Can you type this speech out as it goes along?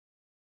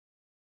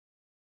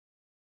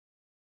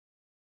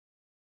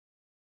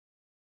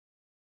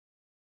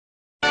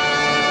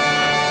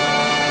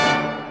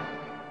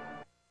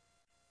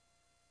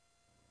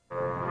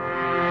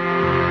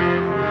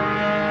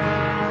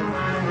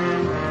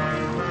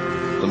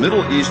The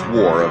Middle East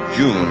War of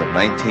June of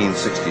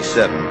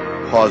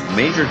 1967 caused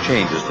major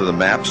changes to the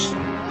maps,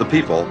 the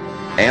people,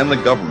 and the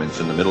governments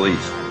in the Middle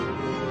East.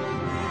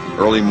 The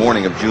early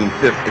morning of June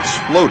 5th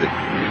exploded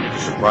with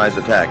the surprise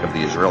attack of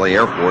the Israeli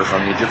Air Force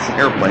on the Egyptian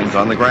airplanes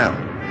on the ground.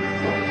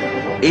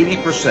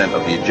 80%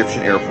 of the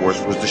Egyptian Air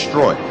Force was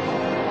destroyed.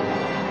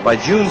 By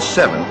June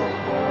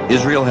 7th,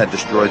 Israel had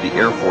destroyed the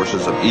air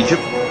forces of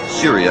Egypt,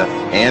 Syria,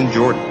 and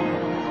Jordan.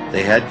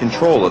 They had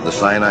control of the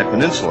Sinai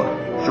Peninsula,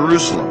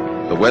 Jerusalem,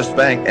 the West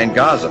Bank, and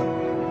Gaza.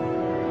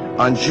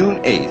 On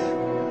June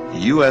 8th,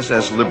 the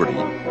USS Liberty,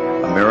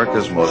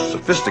 America's most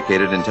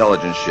sophisticated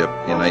intelligence ship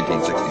in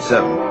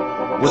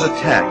 1967, was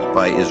attacked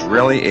by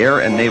Israeli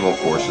air and naval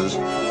forces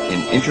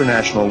in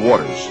international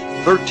waters,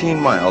 13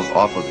 miles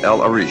off of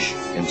El Arish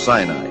in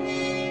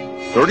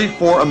Sinai.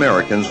 34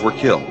 Americans were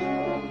killed.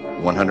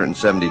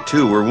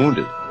 172 were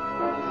wounded.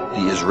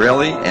 The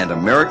Israeli and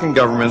American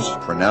governments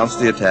pronounced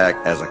the attack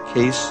as a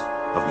case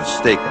of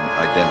mistaken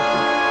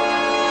identity.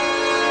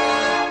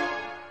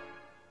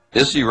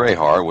 Issi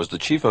Rehar was the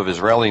chief of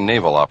Israeli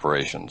naval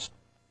operations.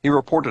 He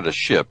reported a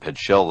ship had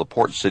shelled the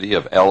port city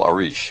of El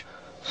Arish.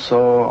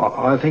 So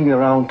I think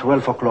around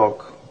 12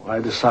 o'clock I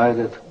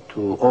decided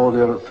to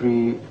order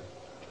 3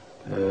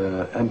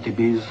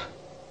 MTBs,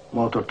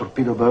 motor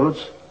torpedo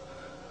boats,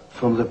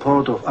 from the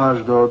port of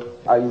Ashdod.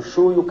 Are you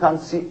sure you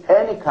can't see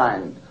any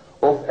kind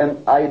of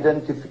an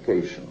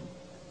identification?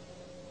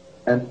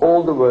 And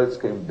all the words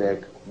came back,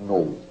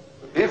 no.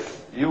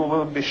 If you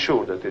will be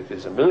sure that it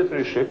is a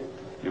military ship,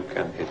 you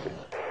can hit it.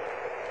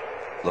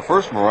 The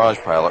first Mirage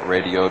pilot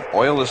radioed,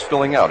 "Oil is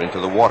spilling out into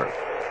the water."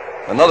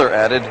 Another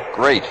added,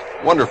 "Great,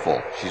 wonderful,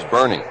 she's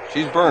burning,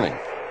 she's burning."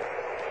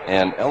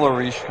 And El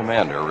Arish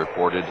commander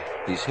reported,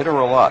 "He's hit her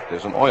a lot,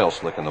 there's an oil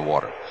slick in the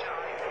water."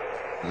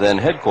 Then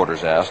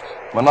headquarters asked,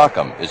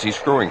 "Menachem, is he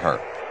screwing her?"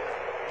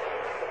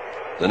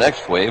 The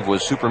next wave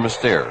was Super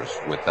Meadors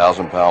with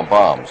 1,000-pound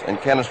bombs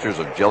and canisters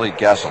of jellied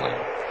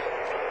gasoline.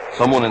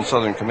 Someone in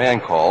Southern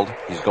Command called,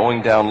 "He's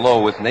going down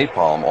low with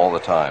napalm all the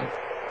time."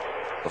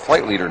 The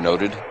flight leader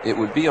noted, "It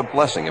would be a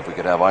blessing if we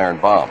could have iron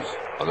bombs.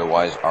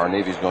 Otherwise, our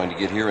Navy's going to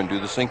get here and do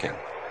the sinking."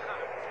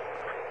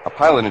 A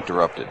pilot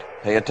interrupted,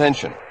 "Pay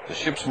attention. The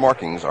ship's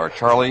markings are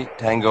Charlie,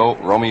 Tango,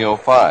 Romeo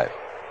 5.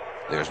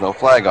 There's no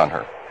flag on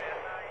her."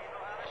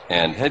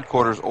 And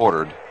headquarters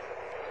ordered,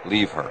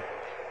 "Leave her."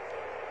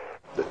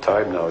 The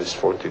time now is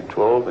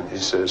 14:12, and he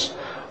says,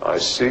 "I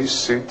see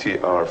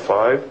CTR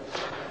 5.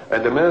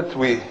 And the minute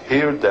we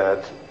hear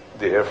that,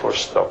 the Air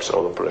Force stops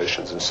all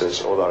operations and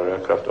says, "All our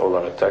aircraft, all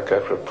our attack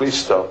aircraft, please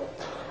stop."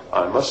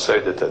 I must say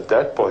that at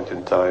that point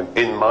in time,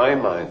 in my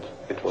mind,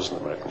 it was an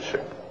American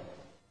ship.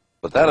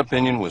 But that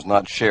opinion was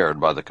not shared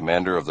by the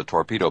commander of the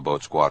torpedo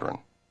boat squadron.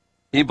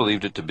 He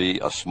believed it to be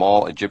a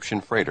small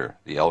Egyptian freighter,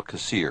 the El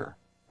Qasir.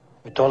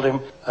 We told him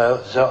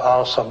there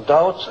are some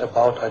doubts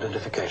about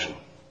identification.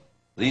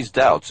 These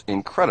doubts,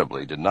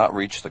 incredibly, did not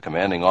reach the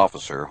commanding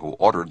officer who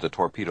ordered the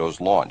torpedoes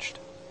launched.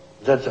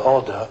 That the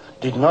order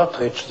did not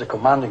reach the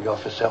commanding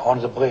officer on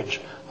the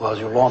bridge where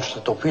you launched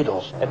the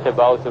torpedoes. At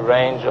about a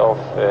range of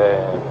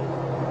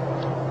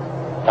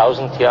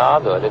 1,000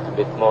 yards, or a little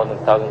bit more than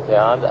 1,000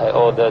 yards, I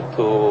ordered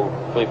to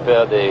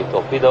prepare the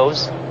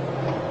torpedoes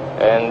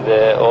and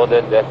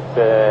ordered that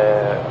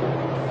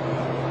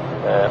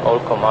all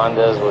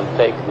commanders will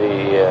take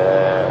the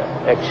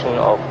action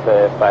of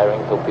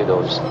firing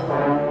torpedoes.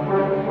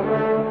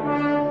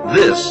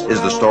 This is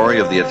the story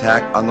of the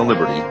attack on the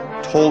Liberty,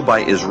 told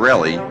by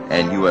Israeli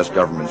and U.S.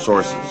 government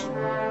sources.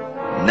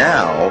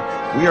 Now,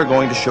 we are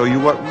going to show you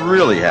what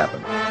really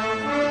happened.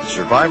 The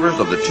survivors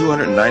of the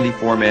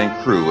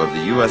 294-man crew of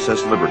the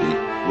USS Liberty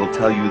will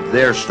tell you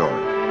their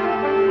story.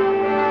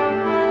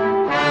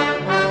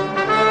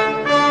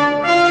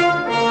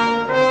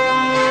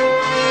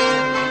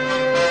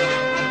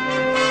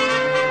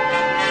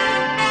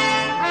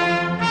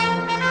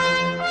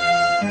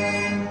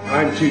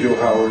 I'm Tito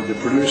Howard, the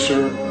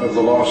producer of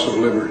The Loss of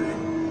Liberty.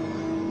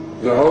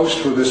 The host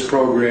for this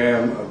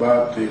program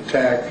about the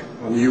attack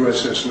on the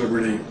USS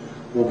Liberty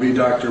will be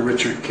Dr.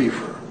 Richard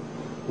Kiepfer,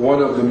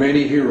 one of the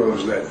many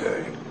heroes that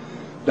day.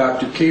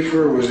 Dr.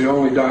 Kiepfer was the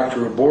only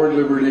doctor aboard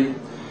Liberty.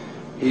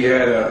 He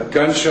had a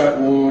gunshot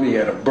wound, he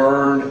had a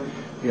burn,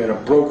 he had a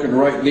broken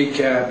right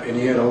kneecap, and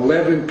he had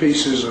 11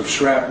 pieces of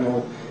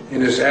shrapnel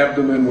in his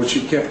abdomen, which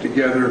he kept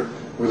together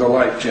with a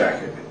life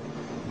jacket.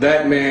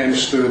 That man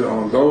stood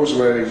on those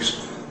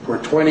legs for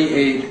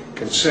 28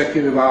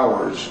 consecutive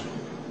hours,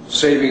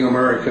 saving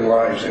American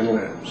lives and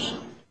limbs.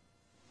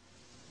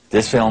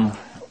 This film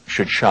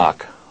should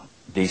shock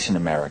decent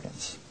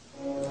Americans.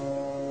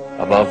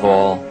 Above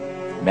all,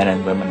 men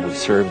and women who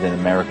served in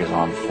America's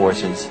armed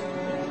forces.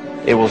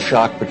 It will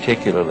shock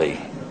particularly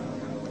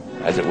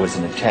as it was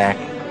an attack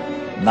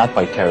not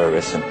by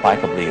terrorists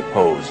implacably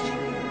opposed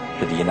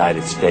to the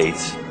United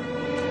States,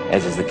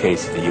 as is the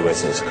case of the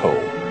USS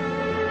Cole.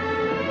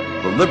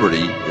 The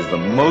Liberty is the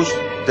most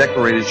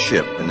decorated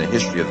ship in the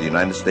history of the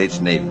United States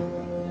Navy.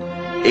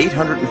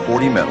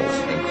 840 medals,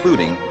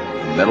 including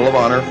the Medal of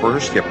Honor for her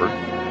skipper,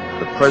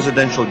 the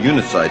Presidential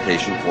Unit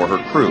Citation for her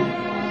crew,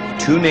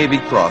 2 Navy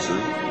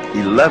Crosses,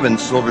 11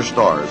 Silver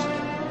Stars,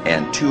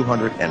 and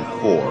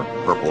 204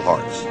 Purple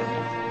Hearts.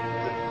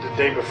 The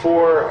day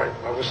before,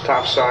 I was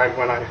topside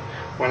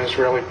when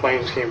Israeli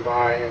planes came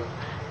by, and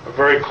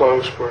very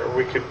close where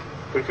we could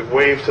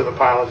wave to the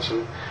pilots,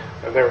 and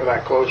they were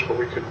that close where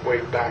we could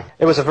wave back.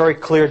 It was a very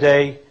clear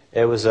day.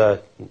 It was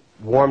a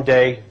warm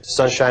day.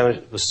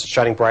 Sunshine was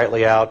shining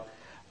brightly out.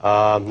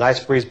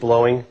 Nice breeze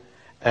blowing,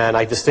 and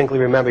I distinctly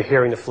remember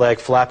hearing the flag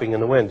flapping in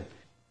the wind.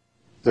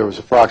 There was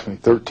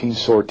approximately 13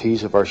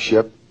 sorties of our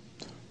ship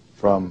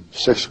from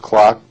 6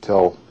 o'clock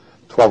till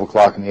 12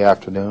 o'clock in the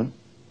afternoon.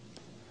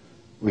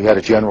 We had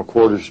a general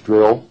quarters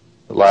drill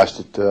that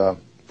lasted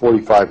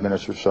 45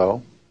 minutes or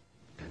so.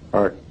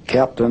 Our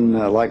captain,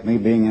 like me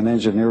being an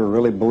engineer,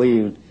 really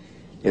believed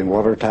in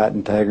watertight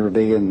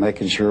integrity and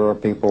making sure our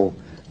people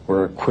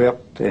were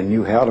equipped and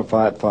knew how to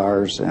fight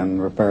fires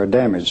and repair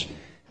damage.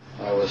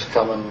 I was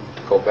coming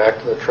to go back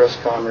to the truss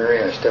comm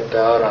area. I stepped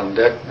out on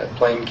deck. That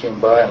plane came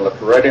by and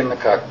looked right in the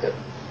cockpit.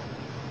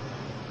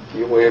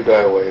 You waved,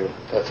 I waved.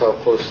 That's how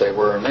close they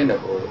were, and they knew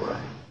who we were.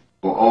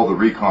 Well, all the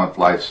recon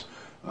flights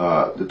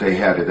that they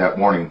had that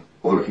morning,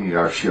 looking at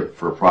our ship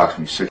for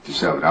approximately 6 to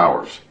 7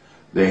 hours,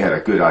 they had a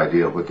good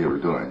idea of what they were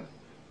doing,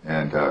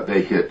 and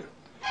they hit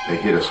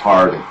us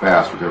hard and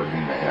fast with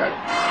everything they had.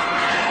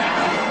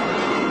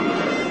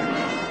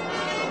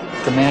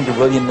 Commander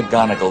William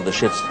McGonagle, the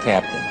ship's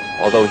captain,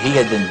 although he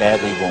had been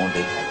badly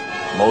wounded,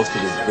 most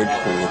of his bridge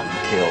crew had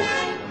been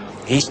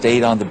killed. He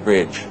stayed on the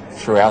bridge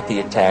throughout the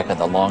attack and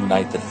the long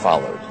night that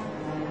followed.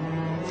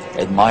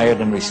 Admired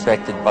and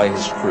respected by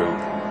his crew,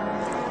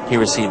 he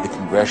received the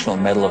Congressional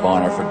Medal of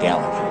Honor for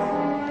gallantry.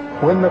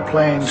 When the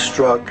plane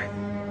struck,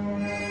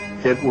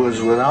 it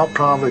was without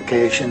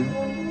provocation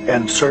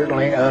and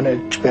certainly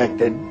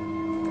unexpected.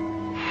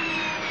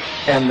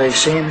 And they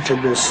seemed to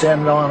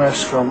descend on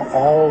us from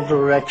all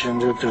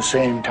directions at the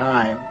same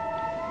time.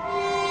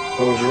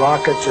 Those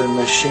rockets and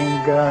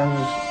machine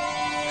guns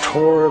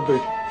tore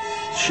the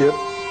ship.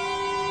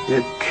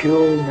 It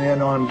killed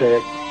men on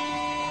deck.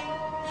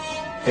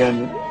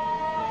 And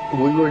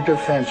we were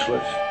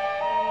defenseless.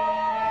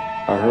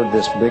 I heard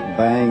this big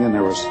bang, and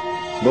there was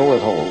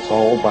bullet holes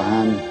all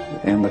behind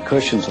in the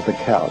cushions of the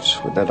couch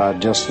that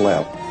I'd just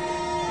left.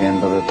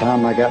 And by the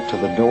time I got to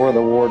the door of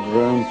the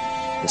wardroom,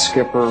 the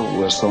skipper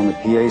was on the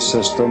PA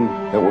system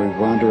that we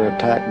were under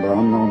attack by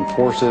unknown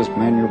forces,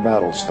 man your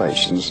battle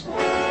stations.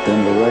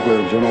 Then the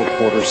regular general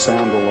quarters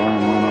sound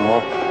alarm went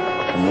off,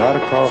 and right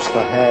across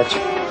the hatch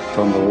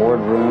from the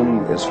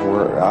wardroom is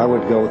where I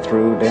would go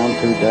through, down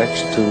 2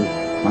 decks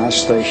to my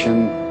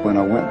station. When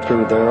I went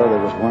through there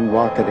was one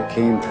rocket that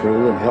came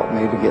through and helped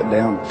me to get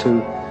down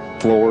 2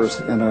 floors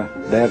in a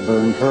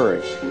dead-burn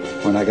hurry.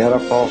 When I got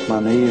up off my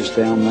knees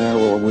down there,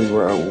 well, we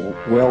were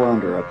well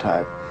under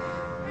attack.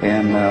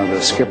 And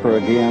the skipper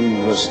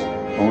again was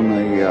on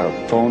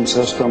the phone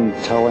system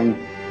telling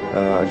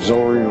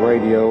auxiliary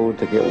radio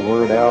to get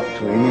word out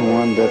to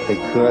anyone that they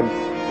could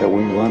that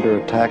we were under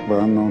attack by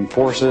unknown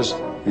forces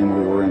and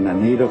we were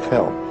in need of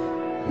help.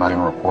 My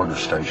reporter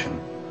station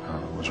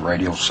was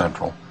Radio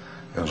Central.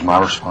 It was my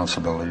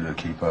responsibility to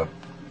keep up,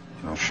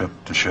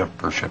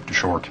 ship-to-ship or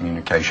ship-to-shore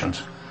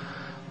communications.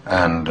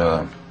 And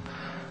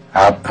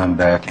out and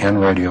back in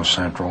Radio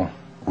Central,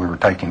 we were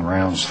taking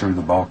rounds through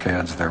the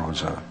bulkheads. There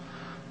was a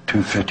 2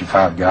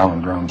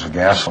 55-gallon drums of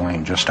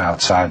gasoline just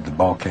outside the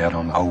bulkhead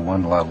on the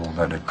 01 level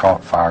that had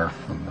caught fire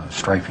from the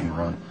strafing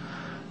run,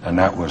 and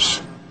that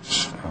was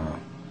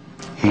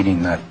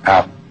heating that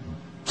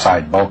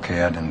outside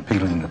bulkhead and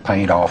peeling the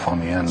paint off on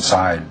the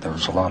inside. There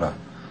was a lot of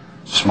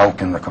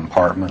smoke in the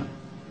compartment.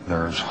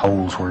 There's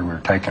holes where we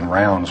were taking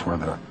rounds where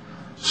the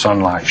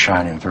sunlight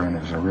shining through, and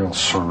it was a real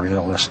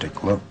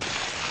surrealistic look.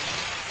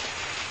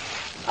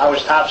 I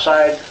was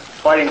topside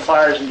fighting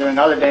fires and doing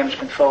other damage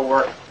control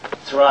work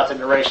throughout the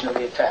duration of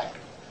the attack.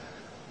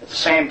 At the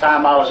same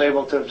time, I was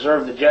able to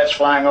observe the jets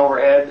flying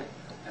overhead,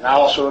 and I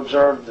also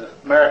observed the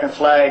American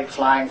flag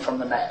flying from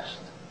the mast.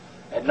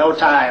 At no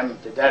time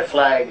did that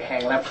flag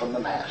hang limp from the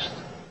mast.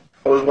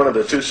 I was one of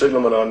the 2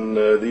 signalmen on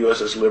the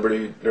USS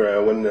Liberty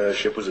when the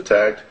ship was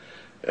attacked,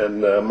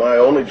 and my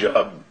only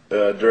job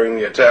during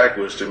the attack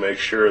was to make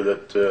sure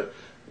that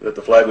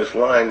the flag was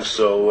flying,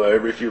 so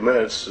every few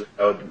minutes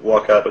I would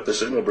walk out at the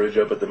signal bridge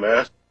up at the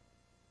mast.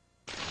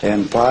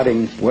 And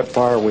fighting what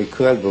fire we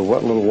could with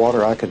what little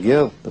water I could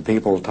give the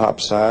people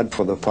topside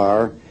for the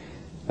fire,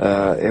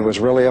 it was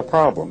really a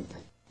problem.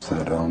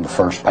 That on the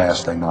first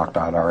pass they knocked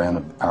out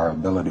our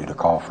ability to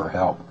call for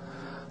help.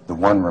 The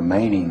one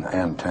remaining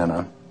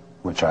antenna,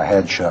 which I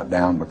had shut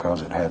down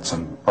because it had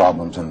some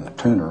problems in the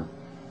tuner,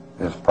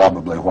 is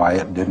probably why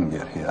it didn't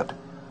get hit.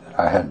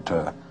 I had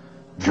to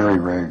jury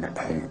rig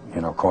a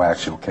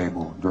coaxial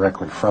cable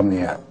directly from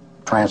the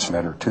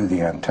transmitter to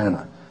the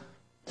antenna.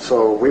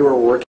 So we were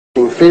working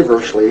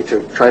feverishly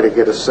to try to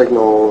get a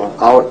signal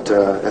out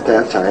at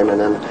that time, and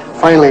then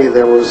finally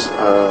there was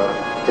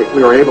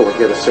we were able to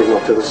get a signal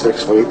to the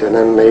 6th Fleet, and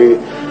then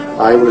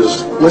I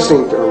was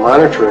listening or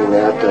monitoring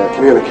that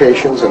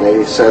communications, and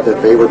they said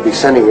that they would be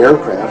sending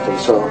aircraft,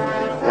 and so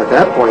at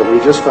that point, we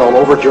just felt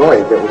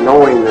overjoyed that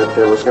knowing that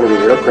there was going to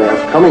be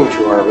aircraft coming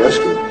to our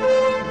rescue.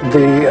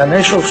 The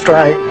initial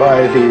strike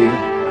by the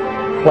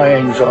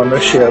planes on the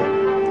ship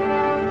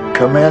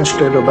commenced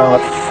at about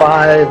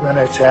 5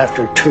 minutes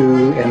after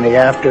 2 in the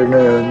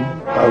afternoon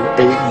of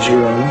 8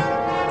 June.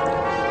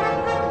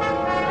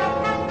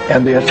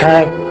 And the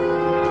attack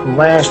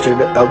lasted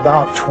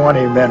about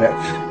 20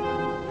 minutes.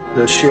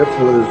 The ship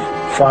was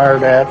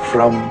fired at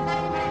from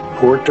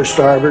port to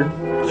starboard,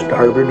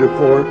 starboard to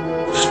port,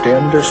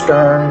 stem to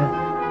stern,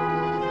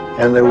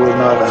 and there was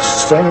not a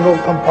single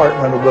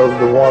compartment above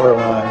the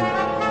waterline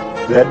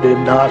that did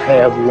not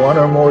have one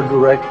or more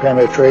direct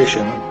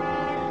penetration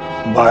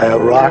by a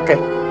rocket,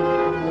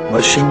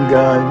 machine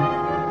gun,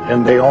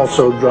 and they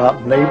also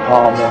dropped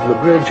napalm on the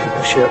bridge of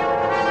the ship.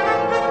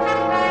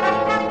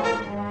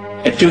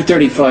 At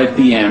 2:35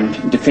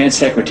 p.m., Defense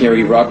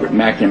Secretary Robert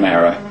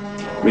McNamara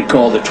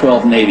recalled the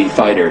 12 Navy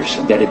fighters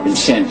that had been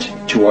sent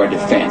to our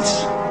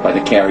defense by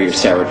the carrier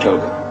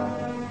Saratoga.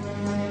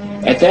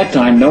 At that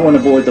time, no one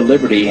aboard the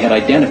Liberty had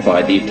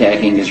identified the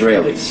attacking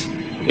Israelis.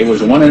 It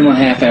was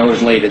 1.5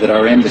 hours later that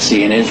our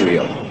embassy in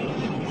Israel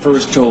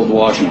first told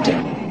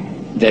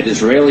Washington that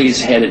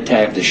Israelis had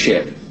attacked a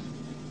ship,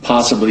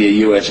 possibly a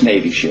U.S.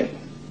 Navy ship.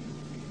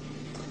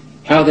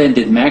 How then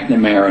did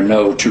McNamara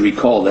know to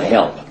recall the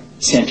help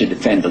sent to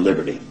defend the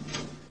Liberty?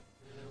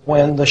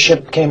 When the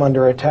ship came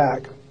under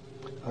attack.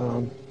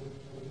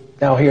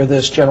 Now hear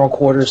this, General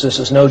Quarters, this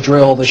is no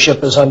drill. The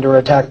ship is under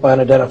attack by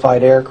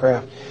unidentified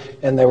aircraft.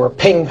 And there were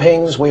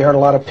pings. We heard a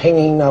lot of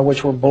pinging,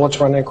 which were bullets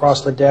running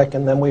across the deck,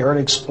 and then we heard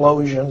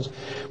explosions.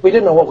 We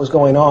didn't know what was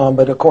going on,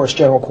 but of course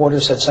General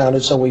Quarters had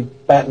sounded, so we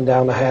battened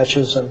down the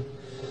hatches, and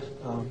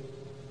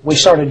we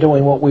started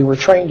doing what we were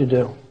trained to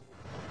do.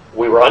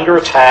 We were under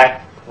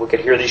attack. We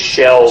could hear these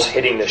shells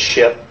hitting the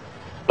ship.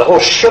 The whole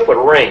ship would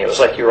ring. It was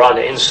like you were on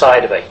the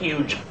inside of a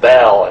huge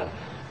bell and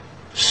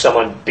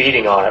someone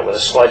beating on it with a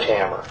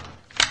sledgehammer.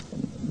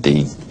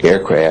 The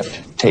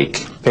aircraft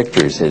take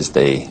pictures as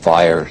they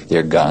fire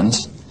their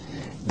guns.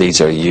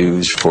 These are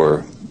used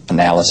for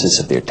analysis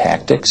of their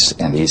tactics,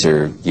 and these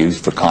are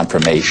used for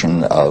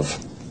confirmation of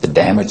the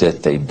damage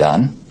that they've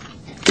done.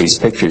 These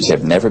pictures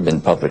have never been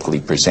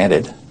publicly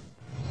presented.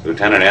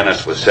 Lieutenant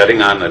Ennis was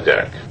sitting on the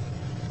deck,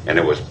 and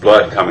it was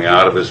blood coming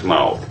out of his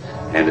mouth,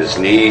 and his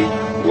knee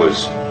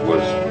was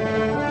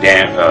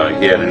damp.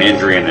 He had an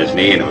injury in his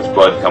knee, and it was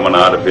blood coming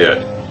out of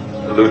it.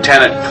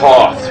 Lieutenant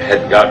Toth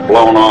had got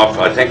blown off,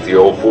 I think the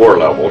 04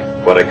 level,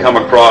 but I come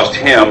across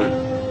him,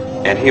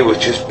 and he was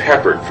just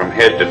peppered from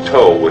head to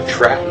toe with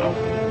shrapnel.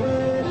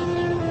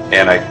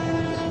 And I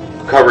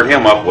covered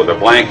him up with a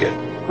blanket.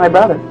 My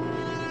brother,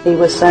 he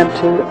was sent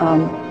to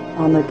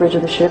on the bridge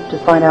of the ship to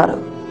find out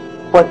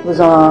what was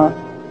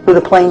who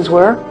the planes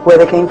were, where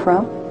they came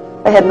from.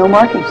 They had no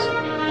markings.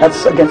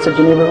 That's against the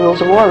Geneva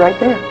Rules of War right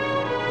there.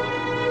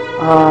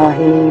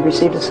 He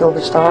received a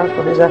Silver Star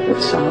for his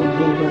efforts. He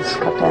was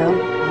cut down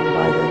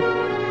by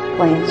the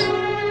planes.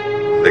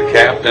 The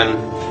captain,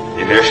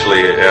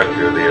 initially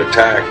after the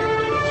attack,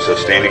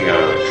 sustaining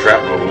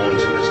shrapnel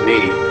wounds in his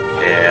knee,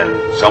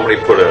 and somebody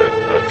put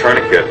a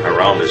tourniquet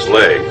around his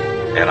leg,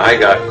 and I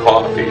got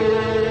coffee.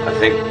 I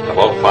think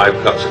about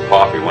 5 cups of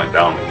coffee went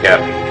down the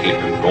captain to keep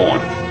him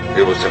going.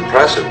 It was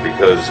impressive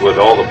because with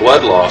all the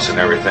blood loss and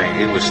everything,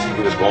 he was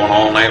going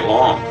all night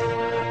long.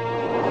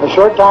 A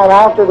short time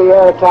after the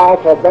air attack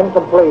had been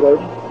completed,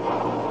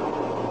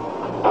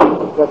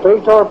 the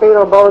 3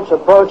 torpedo boats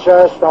approached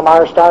us from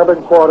our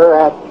starboard quarter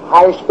at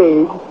high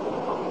speed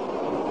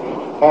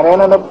and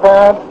in an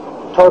apparent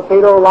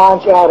torpedo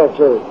launch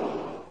attitude.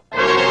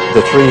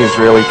 The 3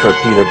 Israeli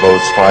torpedo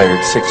boats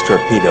fired 6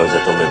 torpedoes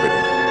at the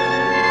Liberty.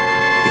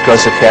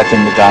 Because of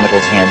Captain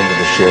McGonagle's handling of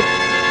the ship,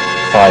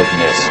 5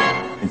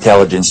 missed.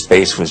 Intelligence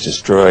base was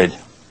destroyed.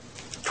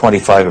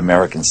 25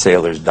 American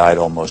sailors died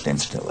almost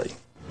instantly.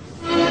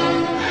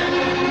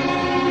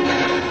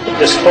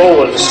 This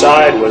hole in the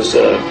side was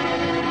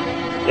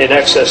in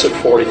excess of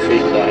 40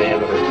 feet in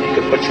diameter. You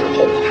could put your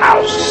whole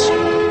house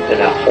in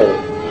that hole.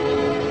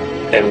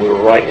 And we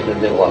were right in the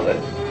middle of it.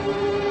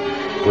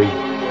 We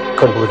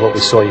couldn't believe what we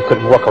saw. You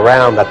couldn't walk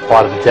around that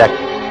part of the deck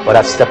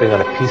without stepping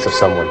on a piece of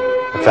someone.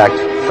 In fact,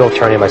 Phil,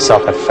 Tourney, and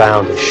myself had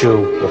found a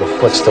shoe with a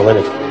foot still in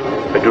it.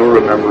 I do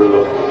remember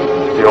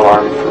the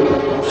alarm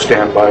for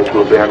standby to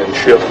abandon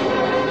ship.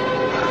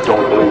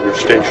 Don't believe your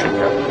station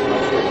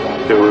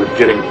yet. They were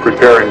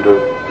preparing to,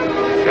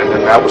 and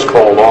then that was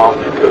called off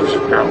because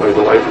apparently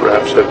the life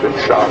rafts had been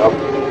shot up.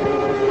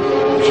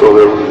 So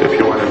if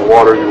you went in the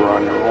water, you were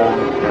on your own.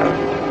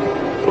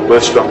 And the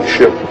list on the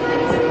ship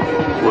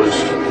was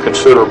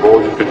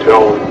considerable. You could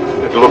tell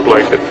it looked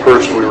like at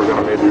first we were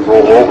going to maybe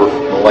roll over.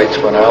 The lights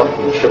went out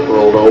and the ship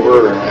rolled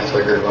over, and I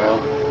figured, well,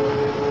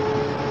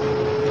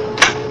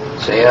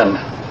 it's the end.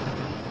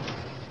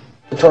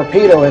 The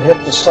torpedo had hit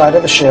the side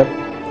of the ship,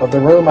 of the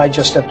room I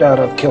just stepped out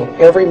of, killed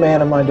every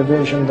man in my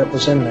division that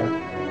was in there.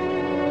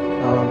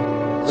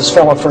 This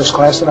fellow first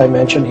class that I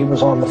mentioned, he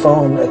was on the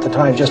phone at the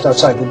time just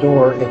outside the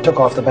door. It took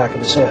off the back of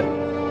his head.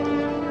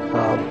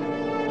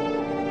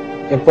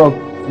 It broke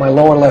my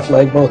lower left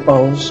leg, both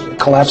bones,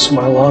 collapsed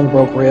my lung,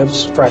 broke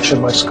ribs, fractured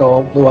my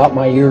skull, blew out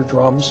my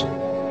eardrums.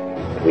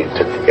 We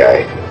took the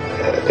guy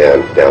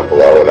down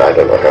below, and I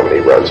don't know how many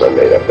runs I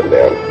made up and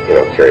down,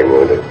 carrying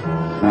wounded.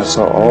 I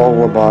saw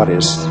all the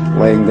bodies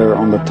laying there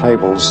on the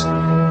tables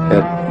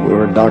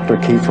where Dr.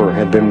 Kiepfer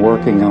had been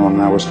working on.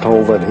 I was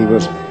told that he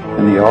was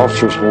in the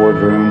officers'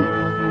 wardroom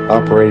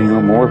operating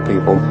on more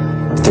people.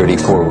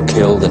 34 were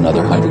killed,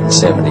 another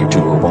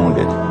 172 were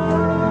wounded.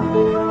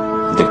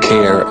 The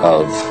care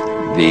of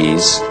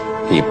these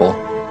people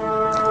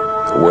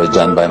was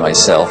done by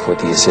myself with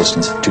the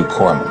assistance of 2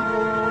 corpsmen.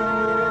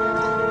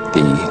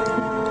 The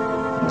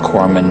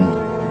corpsmen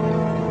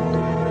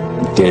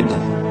did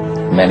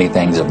many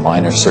things of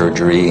minor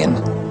surgery, and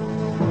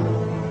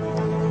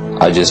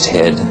I just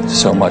had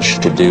so much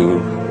to do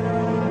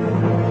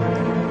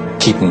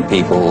keeping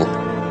people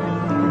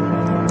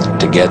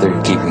together,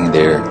 keeping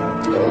their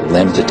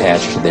limbs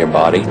attached to their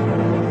body.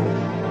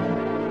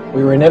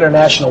 We were in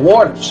international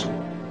waters.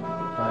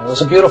 It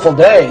was a beautiful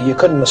day. You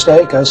couldn't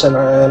mistake us, and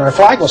our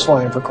flag was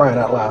flying, for crying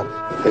out loud.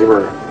 They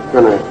were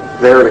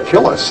there to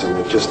kill us, and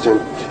it just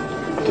didn't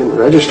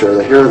register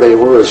that here they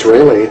were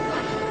Israeli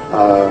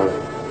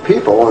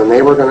people, and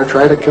they were going to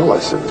try to kill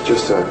us. It was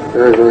just a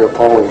very, very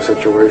appalling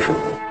situation.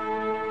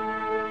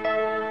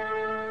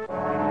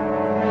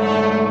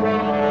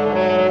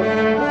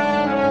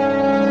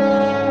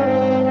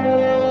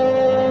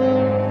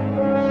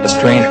 A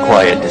strange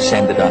quiet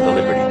descended on the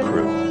Liberty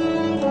crew.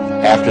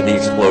 After the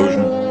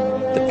explosion,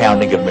 the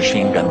pounding of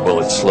machine gun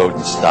bullets slowed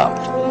and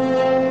stopped.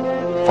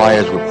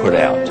 Fires were put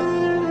out.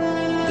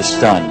 The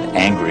stunned,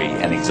 angry,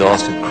 and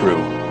exhausted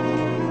crew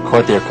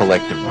caught their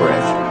collective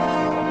breath.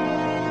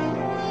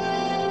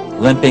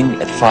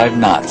 Limping at 5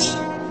 knots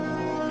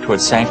toward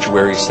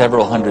sanctuary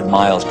several hundred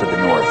miles to the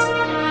north,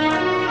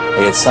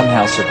 they had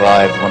somehow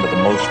survived one of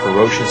the most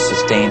ferocious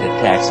sustained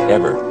attacks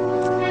ever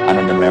on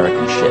an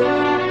American ship.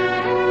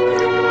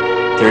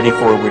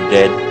 34 were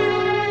dead,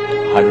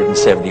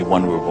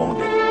 171 were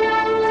wounded.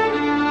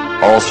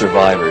 All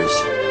survivors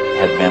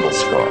had mental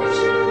scars.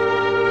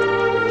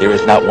 There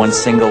is not one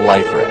single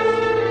life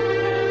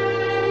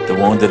raft. The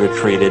wounded are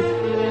treated.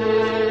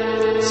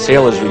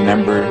 Sailors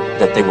remember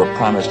that they were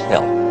promised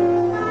help.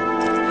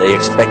 They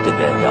expected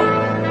that help.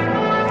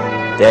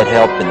 That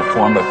help, in the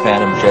form of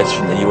phantom jets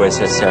from the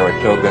USS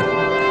Saratoga,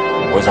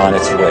 was on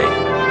its way.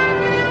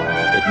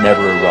 It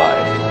never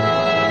arrived.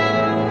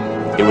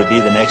 It would be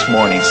the next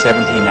morning,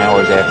 17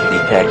 hours after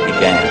the attack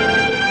began,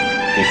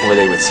 before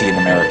they would see an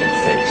American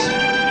face.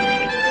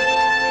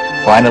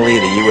 Finally,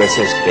 the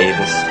USS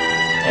Davis,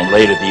 and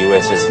later the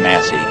USS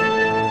Massey,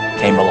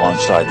 came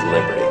alongside the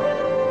Liberty.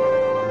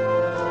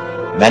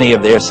 Many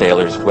of their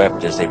sailors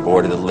wept as they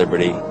boarded the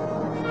Liberty,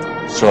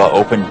 saw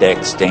open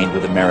decks stained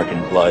with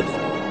American blood,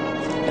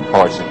 and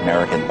parts of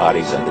American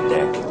bodies on the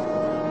deck.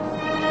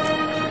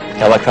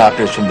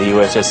 Helicopters from the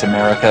USS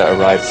America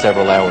arrived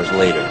several hours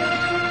later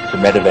to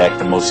medevac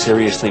the most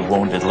seriously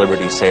wounded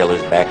Liberty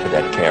sailors back to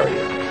that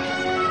carrier.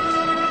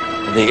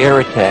 The air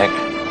attack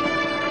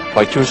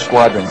by 2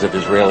 squadrons of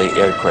Israeli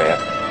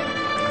aircraft,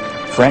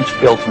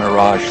 French-built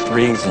Mirage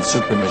 3s and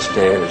Super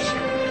Mystères,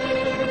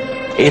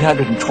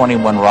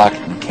 821 rocket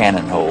and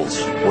cannon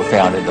holes were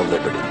found in the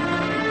Liberty.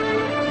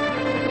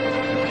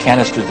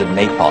 Canisters of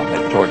napalm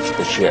had torched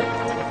the ship.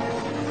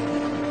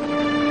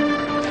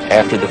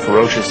 After the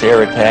ferocious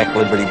air attack,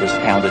 Liberty was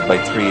pounded by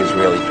 3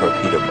 Israeli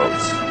torpedo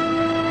boats.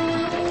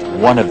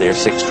 One of their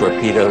 6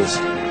 torpedoes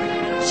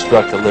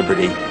struck the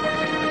Liberty,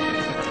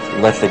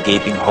 left a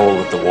gaping hole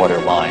at the water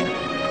line.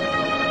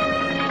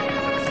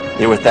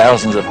 There were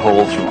thousands of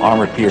holes from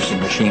armor-piercing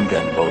machine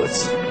gun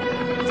bullets.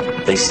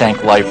 They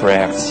sank life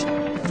rafts,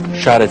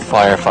 shot at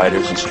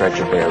firefighters and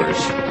stretcher bearers,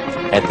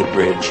 at the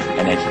bridge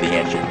and into the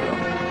engine room.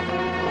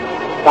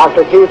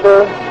 Dr.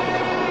 Kiepfer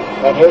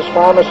and his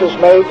pharmacist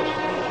mates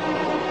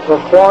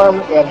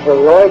performed in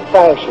heroic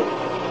fashion,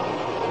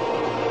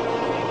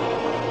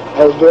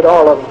 as did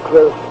all of the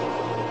crew.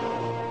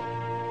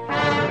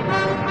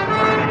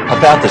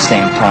 About the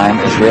same time,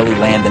 Israeli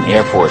land and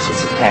air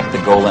forces attacked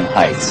the Golan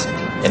Heights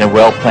in a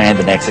well-planned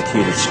and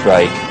executed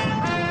strike.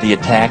 The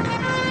attack,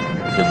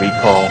 the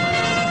recall,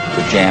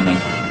 the jamming,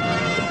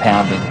 the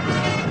pounding,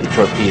 the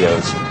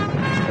torpedoes.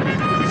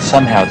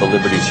 Somehow the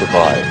Liberty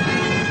survived.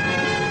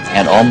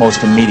 And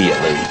almost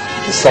immediately,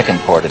 the second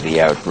part of the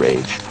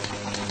outrage,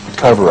 the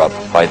cover-up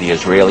by the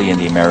Israeli and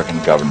the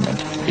American government,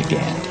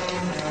 began.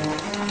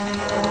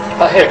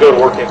 I had to go to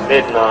work at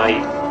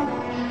midnight,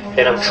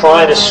 and I'm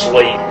trying to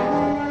sleep.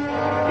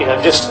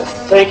 Just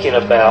thinking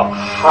about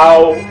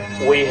how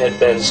we had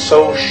been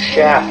so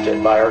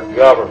shafted by our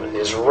government, the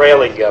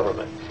Israeli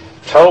government,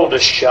 told to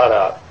shut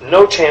up,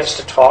 no chance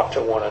to talk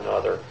to one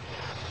another.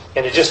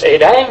 And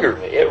it angered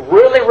me. It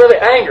really, really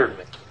angered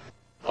me.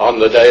 On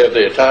the day of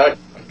the attack,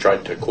 I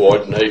tried to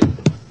coordinate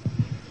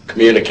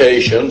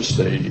communications.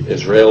 The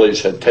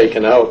Israelis had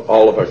taken out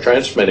all of our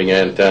transmitting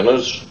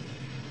antennas.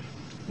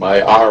 My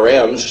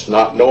RMs,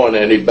 not knowing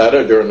any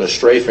better during the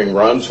strafing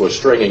runs, were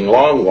stringing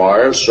long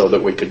wires so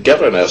that we could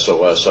get an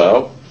SOS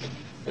out.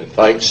 And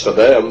thanks to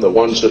them, the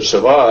ones that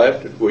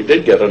survived, we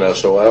did get an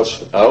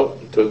SOS out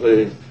to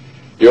the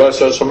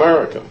USS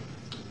America.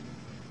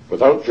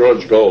 Without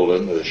George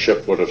Golden, the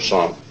ship would have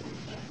sunk.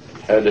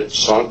 Had it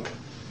sunk,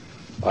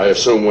 I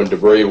assume when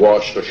debris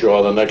washed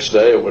ashore the next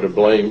day, it would have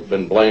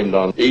been blamed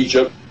on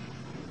Egypt.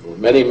 There were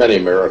many, many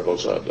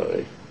miracles that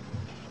day.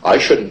 I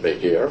shouldn't be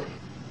here.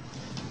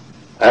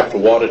 After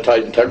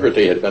watertight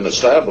integrity had been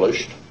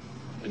established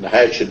and the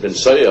hatch had been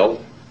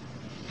sealed,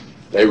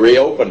 they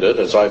reopened it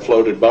as I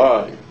floated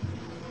by.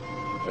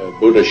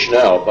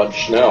 Bud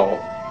Schnell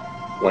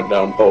went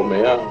down and pulled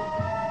me out.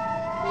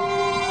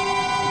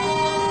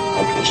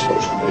 I was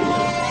supposed to be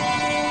here.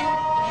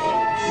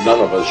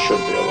 None of us should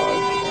be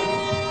alive today.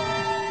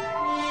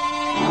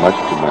 Much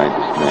to my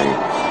dismay,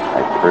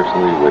 I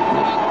personally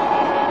witnessed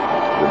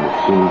the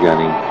machine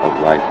gunning of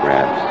life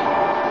rafts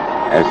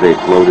as they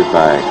floated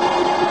by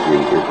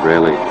the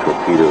Israeli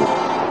torpedo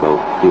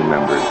boat crew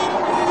members,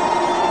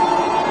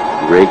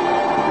 raked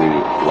the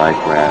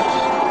life rafts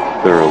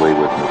thoroughly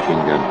with machine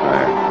gun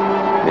fire,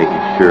 making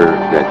sure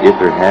that if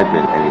there had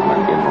been anyone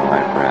in the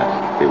life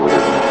rafts, they would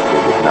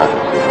not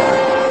have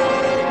survived.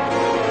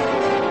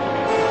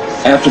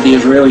 After the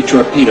Israeli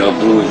torpedo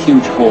blew a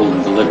huge hole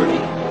in the Liberty,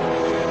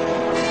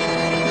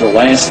 the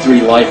last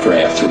 3 life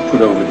rafts were put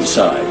over the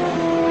side.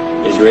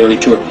 Israeli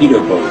torpedo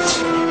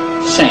boats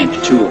sank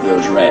 2 of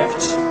those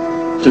rafts,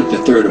 took the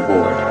 3rd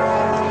aboard.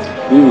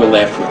 We were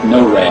left with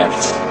no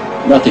rafts,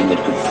 nothing that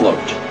could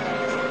float.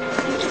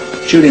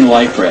 Shooting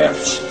life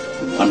rafts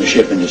on a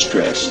ship in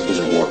distress is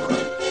a war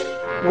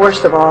crime.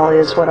 Worst of all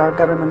is what our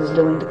government is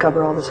doing to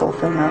cover all this whole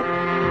thing up.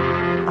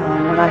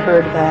 When I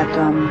heard that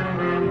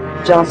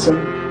Johnson,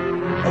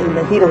 in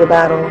the heat of the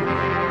battle,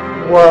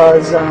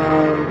 was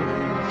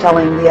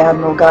telling the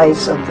Admiral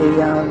Geis of the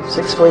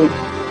 6th Fleet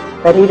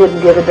that he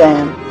didn't give a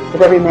damn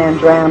if every man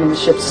drowned and the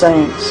ship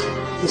sinks.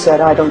 He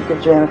said, I don't give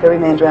a damn if every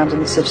man drowns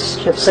and the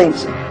ship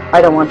sinks.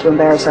 I don't want to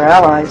embarrass our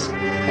allies.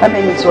 That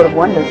made me sort of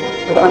wonder,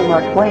 with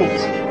unmarked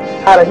planes,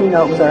 how did he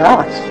know it was our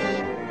allies?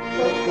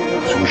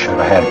 We should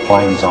have had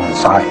planes on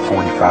site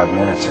 45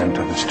 minutes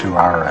into this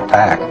 2-hour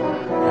attack,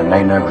 and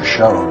they never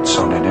showed.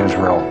 So did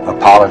Israel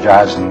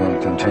apologize and then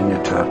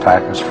continue to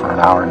attack us for an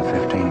hour and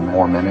 15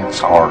 more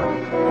minutes, or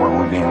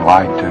were we being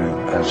lied to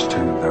as to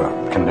the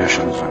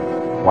conditions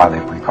and why they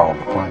recalled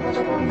the planes?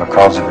 And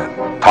because of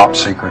the top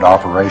secret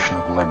operation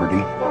of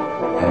Liberty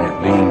and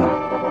it being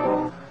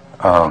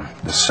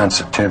the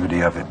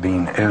sensitivity of it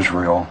being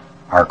Israel,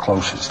 our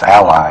closest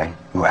ally,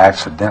 who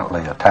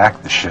accidentally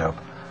attacked the ship,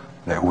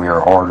 that we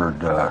are ordered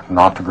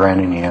not to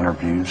grant any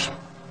interviews.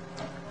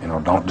 You know,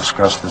 don't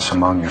discuss this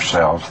among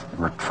yourselves,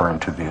 referring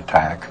to the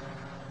attack.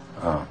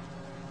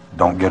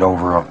 Don't get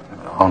over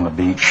on the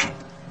beach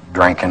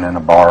drinking in the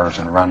bars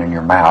and running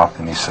your mouth.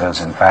 And he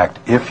says, in fact,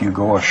 if you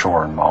go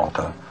ashore in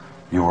Malta,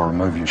 you will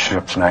remove your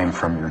ship's name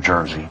from your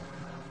jersey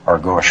or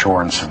go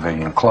ashore in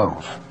civilian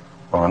clothes.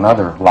 Well,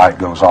 another light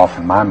goes off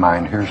in my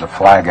mind. Here's a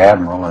flag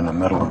admiral in the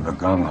middle of the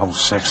gung-ho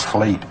 6th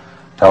Fleet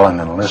telling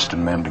enlisted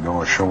men to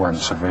go ashore in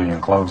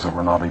civilian clothes that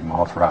we're not even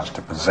authorized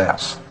to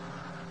possess.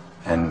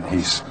 And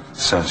he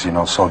says, you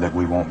know, so that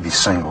we won't be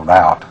singled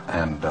out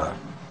and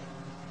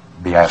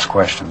be asked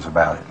questions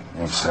about it.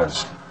 And he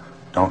says,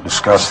 don't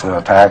discuss the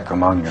attack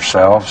among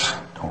yourselves.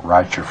 Don't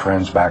write your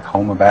friends back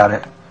home about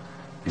it.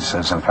 He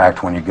says, in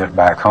fact, when you get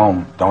back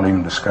home, don't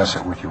even discuss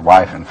it with your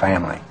wife and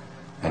family.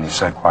 And he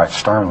said quite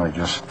sternly,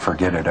 just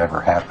forget it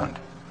ever happened.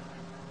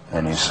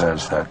 And he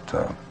says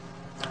that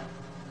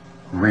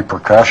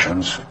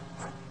repercussions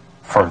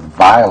for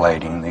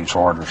violating these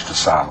orders to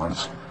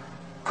silence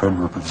could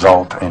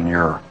result in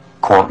your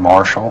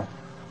court-martial,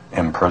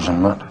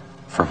 imprisonment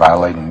for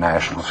violating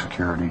national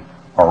security,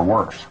 or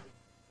worse.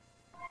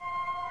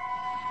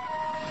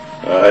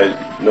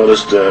 I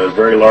noticed a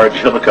very large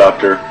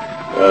helicopter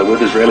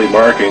with Israeli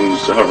markings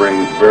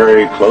hovering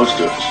very close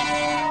to us.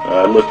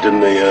 I looked in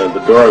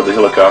the door of the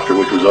helicopter,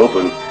 which was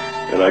open,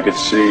 and I could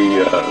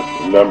see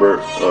a number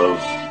of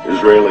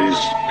Israelis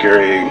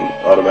carrying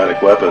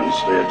automatic weapons.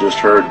 They had just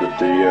heard that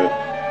the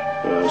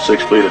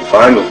 6th Fleet had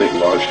finally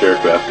launched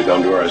aircraft to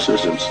come to our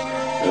assistance,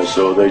 and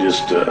so they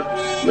just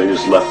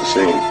left the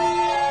scene.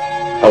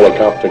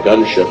 Helicopter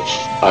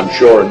gunships, I'm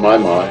sure in my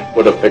mind,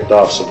 would have picked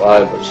off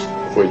survivors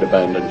if we'd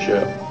abandoned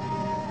ship.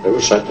 They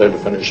were sent there to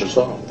finish us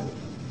off.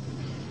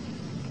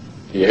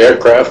 The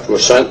aircraft were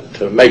sent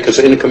to make us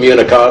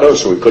incommunicado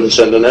so we couldn't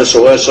send an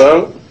SOS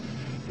out.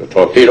 The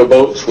torpedo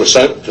boats were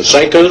sent to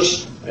sink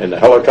us, and the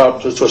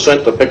helicopters were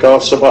sent to pick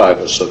off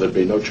survivors so there'd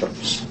be no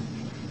choice.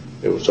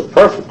 It was a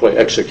perfectly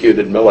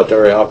executed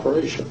military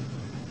operation.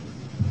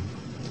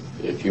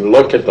 If you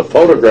look at the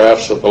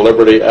photographs of the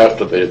Liberty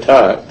after the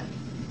attack,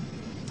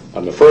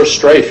 on the first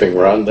strafing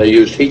run, they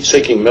used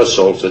heat-seeking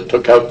missiles that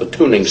took out the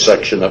tuning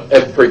section of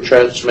every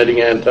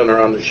transmitting antenna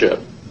on the ship.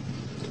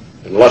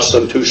 In less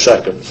than 2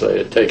 seconds, they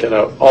had taken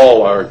out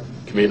all our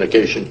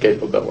communication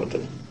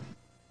capability.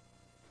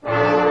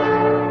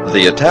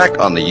 The attack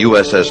on the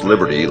USS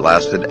Liberty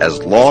lasted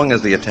as long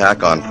as the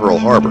attack on Pearl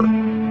Harbor,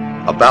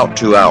 about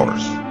 2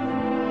 hours.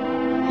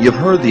 You've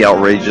heard the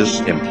outrageous,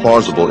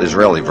 implausible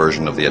Israeli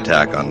version of the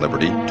attack on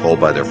Liberty, told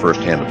by their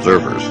first-hand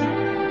observers.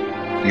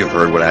 You've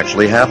heard what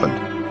actually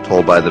happened,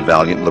 told by the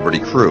valiant Liberty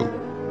crew.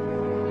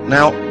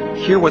 Now,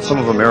 hear what some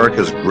of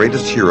America's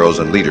greatest heroes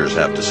and leaders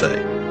have to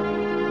say.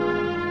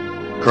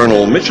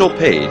 Colonel Mitchell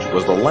Page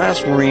was the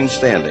last Marine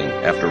standing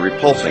after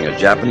repulsing a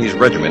Japanese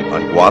regiment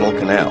on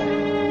Guadalcanal.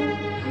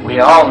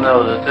 We all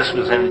know that this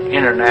was in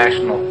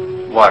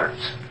international waters.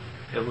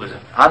 It was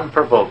an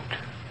unprovoked,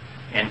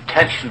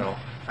 intentional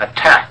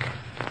attack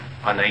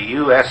on a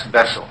U.S.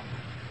 vessel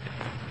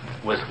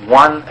with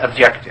one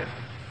objective: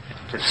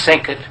 to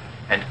sink it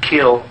and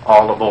kill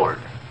all aboard.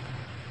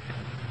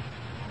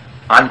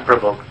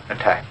 Unprovoked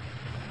attack.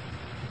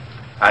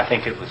 I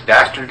think it was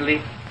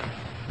dastardly.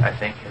 I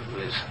think it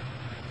was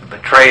a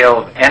betrayal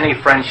of any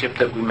friendship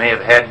that we may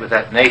have had with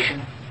that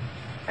nation,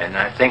 and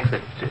I think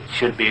that it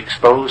should be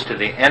exposed to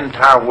the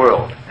entire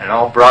world and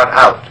all brought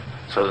out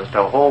so that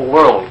the whole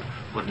world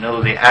would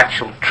know the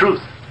actual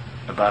truth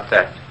about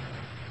that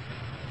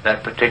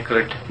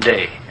particular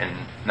day in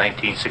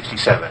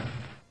 1967.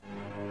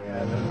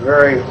 And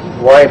very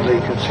widely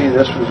could see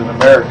this was an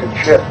American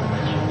ship.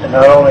 And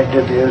not only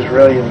did the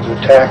Israelis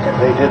attack it,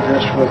 they did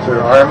this with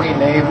their Army,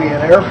 Navy,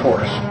 and Air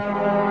Force.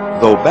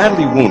 Though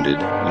badly wounded,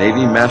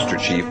 Navy Master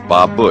Chief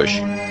Bob Bush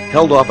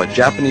held off a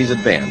Japanese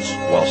advance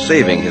while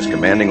saving his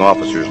commanding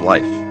officer's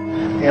life.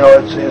 You know,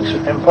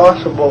 it's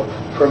impossible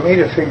for me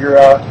to figure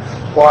out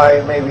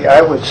why maybe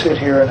I would sit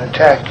here and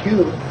attack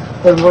you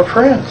when we're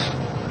friends.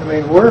 I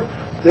mean,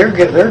 they're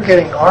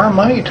getting our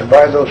money to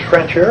buy those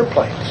French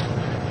airplanes,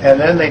 and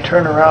then they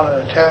turn around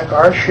and attack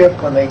our ship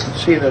when they can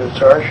see that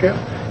it's our ship.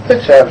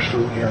 It's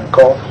absolutely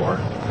uncalled for.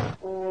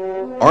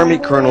 Army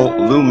Colonel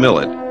Lou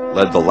Millett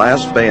led the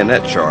last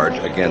bayonet charge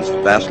against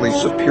vastly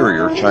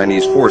superior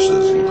Chinese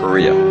forces in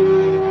Korea.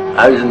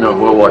 I was in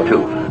World War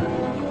II.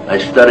 I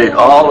studied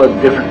all the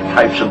different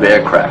types of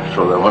aircraft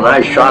so that when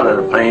I shot at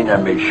a plane, I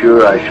made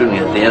sure I was shooting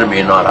at the enemy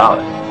and not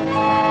ours.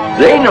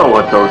 They know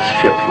what those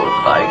ships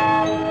look like,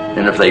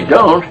 and if they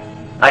don't,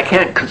 I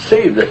can't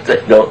conceive that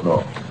they don't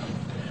know.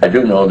 I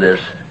do know this.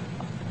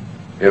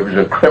 It was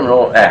a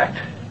criminal act.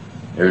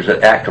 It was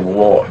an act of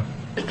war.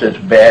 It's as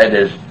bad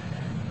as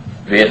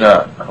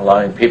Vietnam,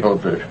 allowing people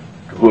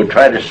who would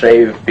try to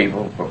save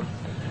people from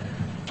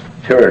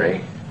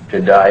tyranny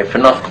to die for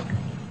nothing.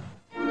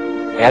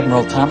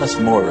 Admiral Thomas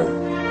Moorer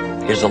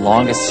is the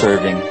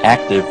longest-serving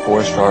active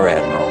four-star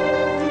admiral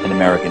in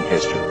American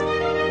history.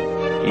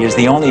 He is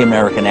the only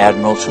American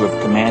admiral to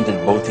have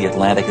commanded both the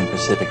Atlantic and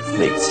Pacific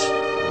fleets.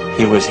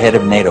 He was head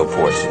of NATO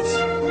forces,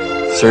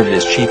 served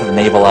as Chief of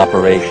Naval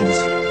Operations,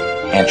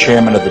 and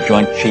Chairman of the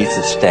Joint Chiefs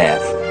of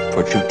Staff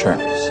for 2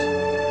 terms.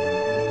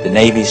 The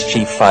Navy's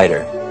chief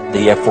fighter,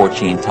 the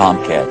F-14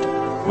 Tomcat,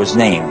 was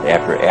named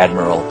after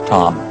Admiral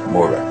Tom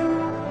Moorer.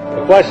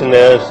 The question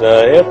is,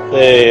 if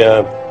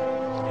the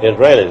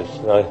Israelis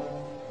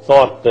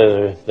thought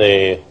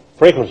the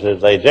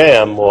frequencies they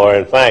jammed were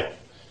in fact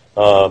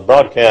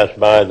broadcast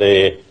by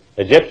the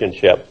Egyptian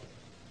ship,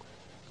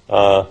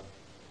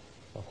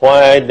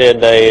 why did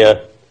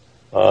they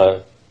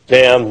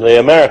jam the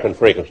American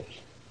frequencies?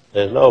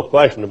 There's no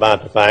question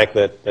about the fact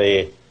that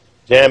the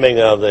jamming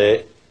of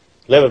the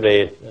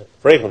Liberty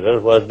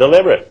frequencies was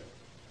deliberate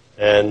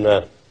and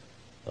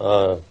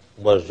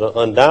was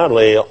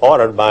undoubtedly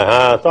ordered by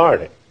high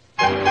authority.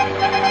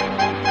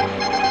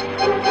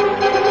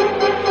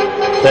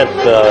 Since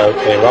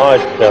a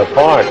large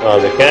part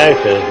of the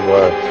crashes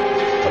were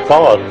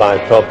caused by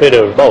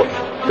torpedo boats,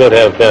 could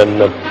have been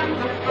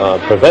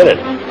prevented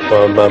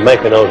from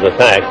making those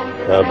attacks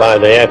by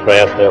the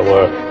aircraft that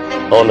were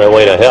on their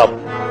way to help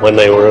when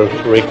they were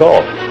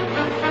recalled.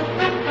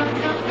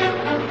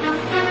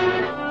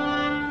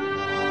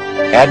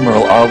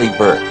 Admiral Arleigh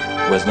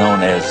Burke was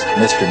known as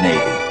Mr.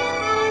 Navy.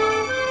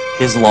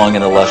 His long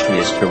and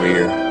illustrious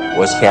career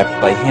was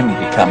capped by him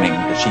becoming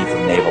the Chief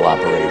of Naval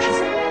Operations.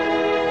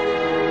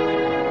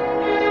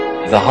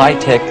 The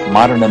high-tech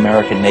modern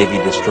American Navy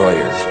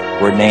destroyers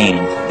were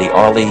named the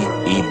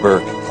Arleigh E.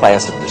 Burke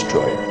class of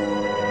destroyer.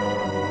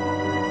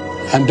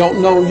 And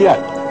don't know yet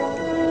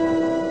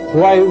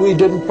why we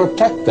didn't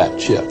protect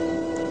that ship.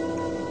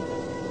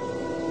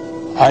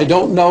 I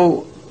don't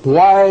know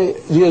why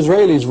the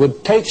Israelis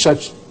would take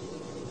such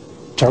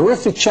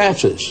terrific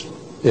chances.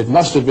 It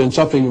must have been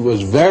something that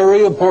was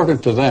very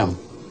important to them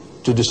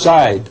to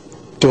decide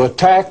to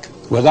attack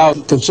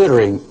without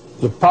considering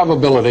the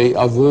probability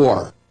of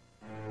war.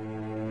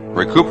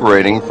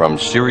 Recuperating from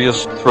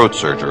serious throat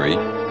surgery,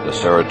 the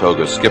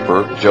Saratoga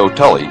skipper, Joe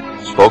Tully,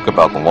 spoke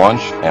about the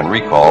launch and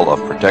recall of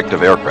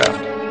protective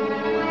aircraft.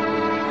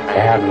 I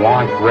had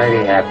launch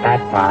ready at that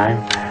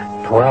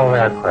time 12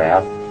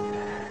 aircraft,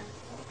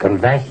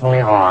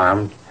 conventionally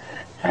armed,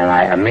 and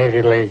I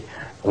immediately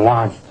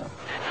launched them.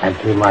 And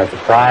to my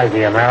surprise,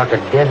 the America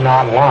did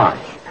not launch.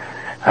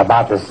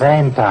 About the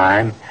same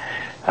time,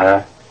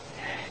 a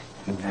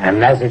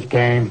message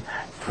came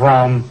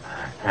from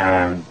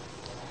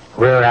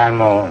Rear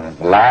Admiral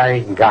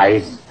Larry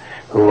Geis,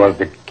 who was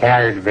the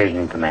Carrier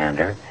Division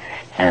commander,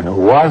 and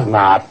who was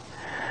not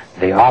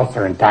the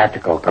officer in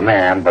tactical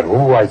command, but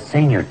who was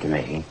senior to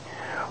me,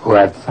 who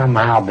had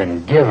somehow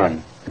been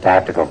given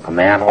tactical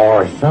command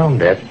or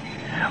assumed it,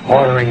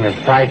 ordering the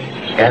strike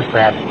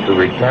aircraft to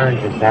return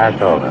to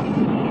Saratoga.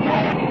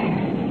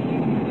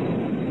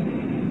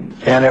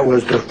 And it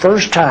was the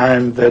first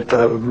time that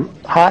the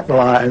hot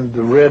line,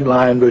 the red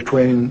line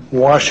between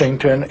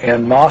Washington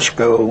and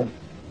Moscow,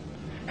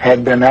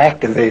 had been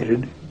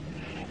activated.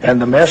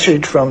 And the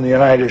message from the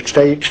United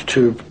States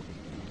to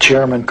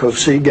Chairman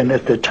Kosygin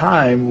at the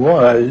time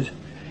was,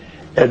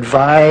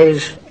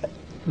 advise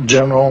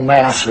General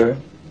Nasser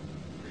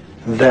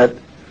that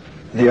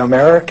the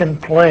American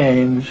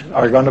planes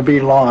are going to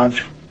be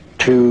launched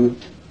to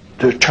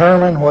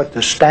determine what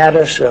the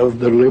status of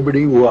the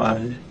Liberty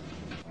was.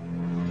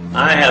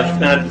 I have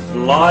spent a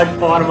large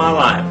part of my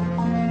life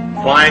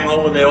flying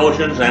over the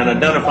oceans and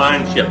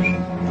identifying ships.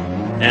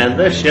 And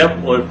this ship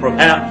was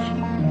perhaps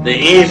the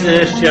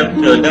easiest ship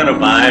to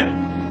identify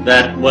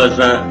that was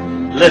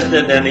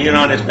listed in the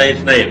United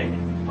States Navy.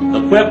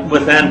 Equipped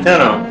with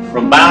antenna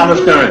from bow to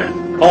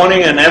stern,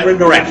 pointing in every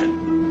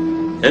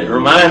direction. It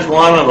reminds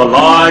one of a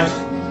large,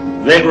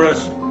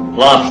 vigorous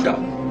lobster.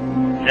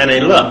 And a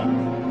look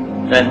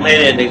that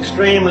made it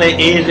extremely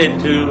easy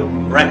to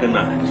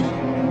recognize.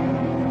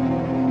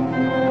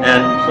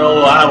 And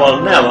so I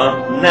will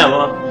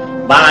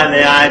never buy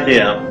the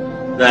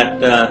idea that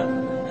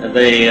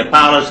the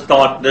pilots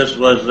thought this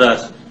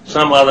was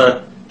some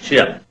other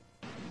ship.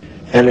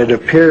 And it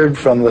appeared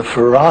from the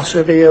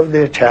ferocity of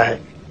the attack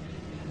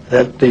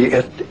that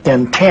the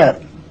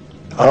intent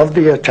of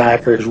the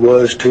attackers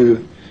was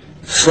to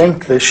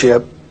sink the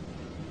ship.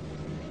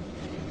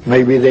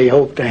 Maybe they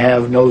hoped to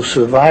have no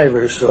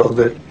survivors so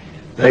that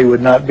they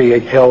would not be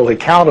held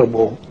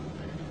accountable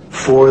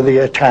for the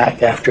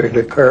attack after it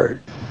occurred.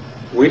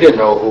 We didn't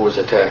know who was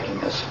attacking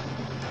us.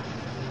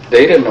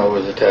 They didn't know who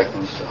was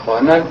attacking us.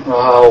 I don't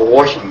know how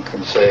Washington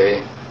can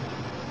say,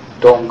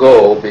 don't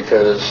go,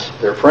 because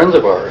they're friends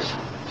of ours.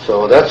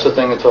 So that's the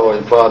thing that's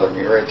always bothered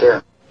me right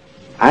there.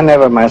 I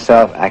never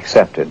myself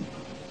accepted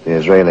the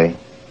Israeli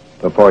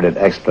purported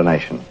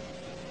explanation.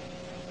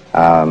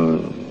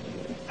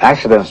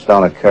 Accidents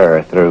don't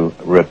occur through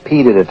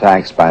repeated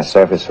attacks by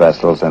surface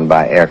vessels and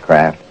by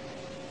aircraft.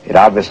 It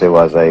obviously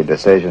was a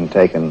decision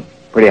taken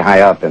pretty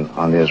high up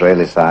on the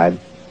Israeli side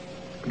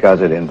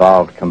because it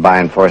involved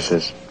combined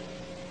forces.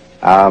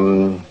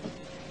 The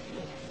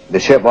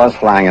ship was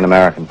flying an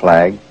American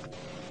flag.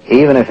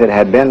 Even if it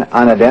had been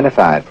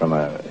unidentified from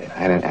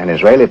an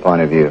Israeli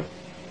point of view,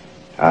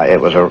 it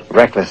was a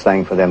reckless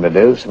thing for them to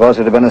do. Suppose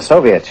it had been a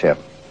Soviet ship.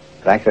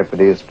 It actually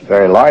produced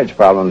very large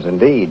problems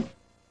indeed.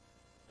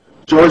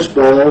 George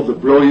Ball, the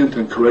brilliant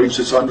and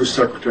courageous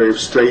Undersecretary of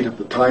State at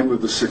the time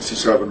of the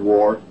 '67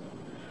 war,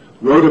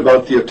 wrote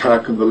about the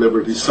attack on the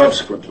Liberty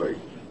subsequently.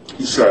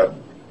 He said,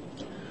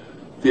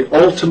 "The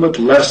ultimate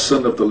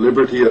lesson of the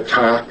Liberty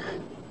attack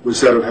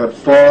was that it had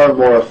far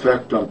more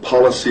effect on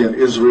policy in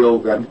Israel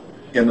than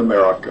in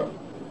America.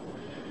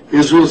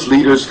 Israel's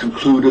leaders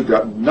concluded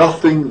that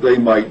nothing they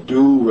might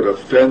do would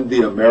offend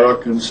the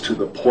Americans to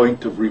the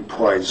point of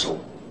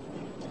reprisal.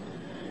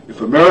 If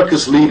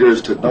America's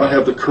leaders did not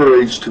have the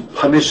courage to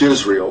punish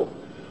Israel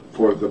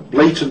for the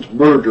blatant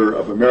murder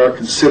of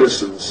American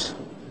citizens,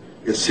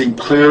 it seemed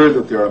clear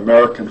that their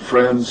American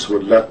friends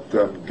would let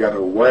them get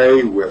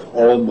away with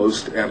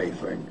almost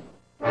anything."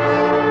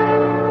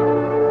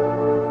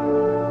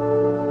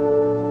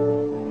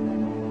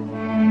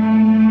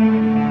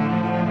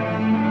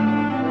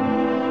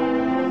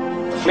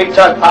 Fleet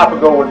tug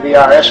Pageler would be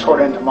our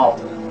escort into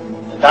Malta.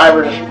 The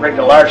divers rigged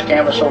a large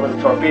canvas over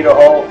the torpedo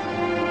hull,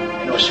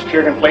 and it was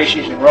secured in place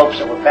using ropes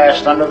that were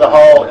passed under the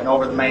hull and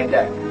over the main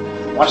deck.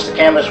 Once the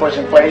canvas was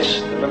in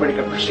place, the Liberty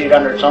could proceed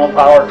under its own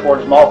power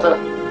towards Malta.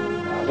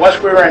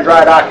 Once we were in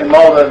dry dock in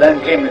Malta,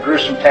 then came the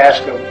gruesome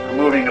task of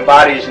removing the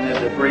bodies and the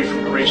debris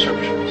from the research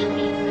vessels.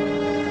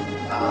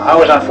 I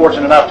was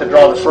unfortunate enough to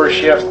draw the first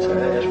shift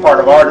as part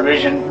of our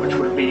division, which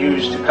would be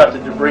used to cut the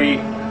debris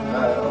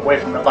away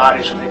from the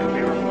bodies so they could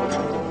be removed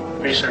from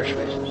the research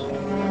bases.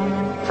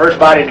 The first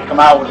body to come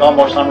out was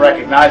almost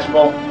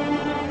unrecognizable.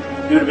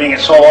 Due to being in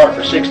salt water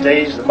for 6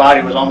 days, the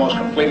body was almost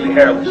completely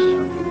hairless.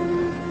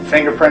 We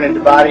fingerprinted the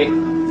body,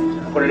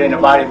 put it in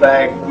a body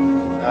bag,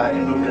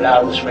 and moved it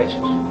out of the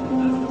spaces.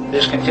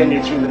 This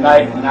continued through the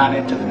night and on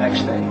into the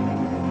next day.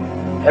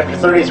 After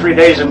 33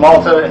 days in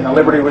Malta and the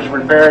Liberty was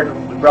repaired,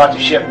 we brought the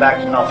ship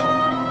back to Norfolk.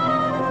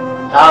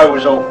 Now it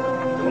was over.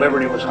 The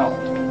Liberty was home.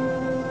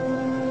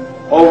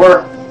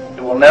 Over.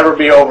 It will never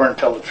be over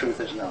until the truth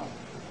is known.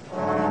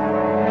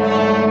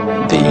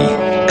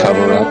 The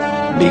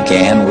cover-up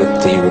began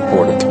with the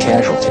report of the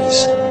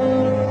casualties.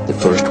 The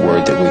first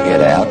word that we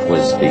had out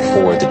was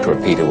before the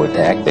torpedo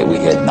attack that we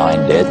had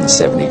 9 dead and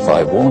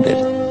 75 wounded.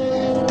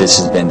 This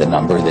has been the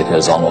number that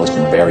has almost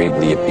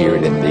invariably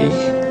appeared in the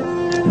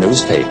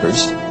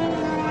newspapers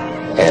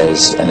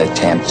as an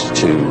attempt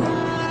to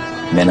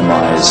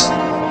minimize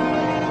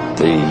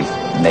the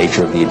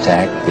nature of the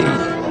attack, the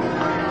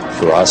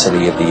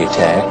ferocity of the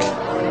attack,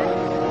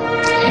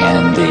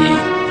 and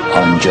the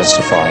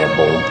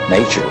unjustifiable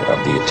nature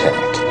of the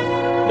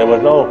attack. there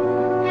was no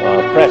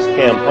press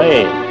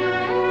campaign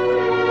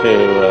to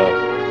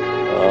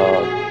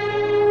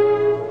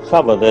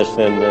cover this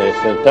in its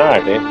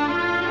entirety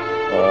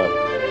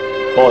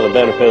for the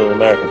benefit of the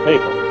American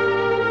people.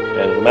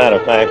 As a matter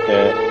of fact,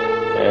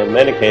 in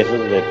many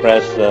cases, the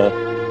press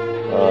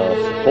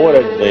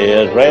supported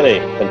the Israeli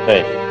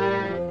contention.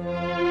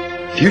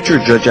 Future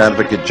Judge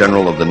Advocate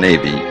General of the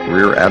Navy,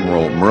 Rear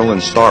Admiral Merlin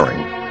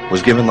Starring,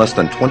 was given less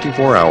than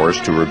 24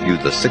 hours to review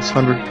the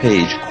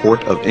 600-page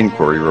Court of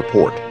Inquiry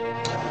report.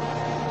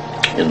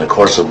 In the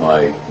course of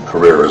my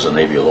career as a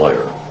Navy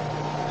lawyer,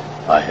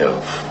 I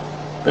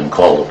have been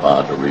called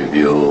upon to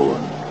review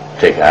and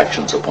take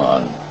actions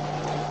upon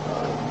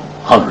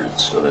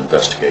hundreds of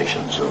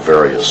investigations of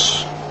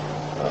various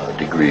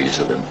degrees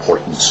of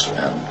importance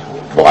and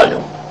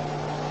volume.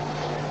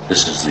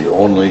 This is the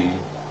only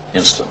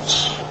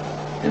instance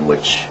in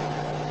which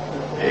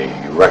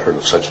a record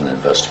of such an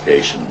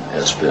investigation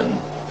has been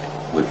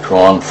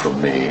withdrawn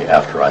from me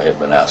after I had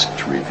been asked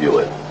to review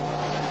it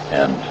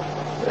and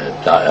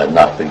had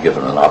not been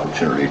given an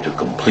opportunity to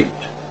complete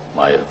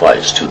my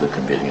advice to the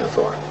convening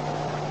authority.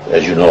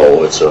 As you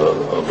know, it's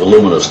a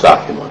voluminous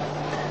document.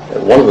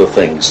 And one of the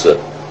things that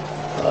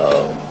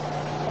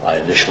I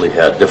initially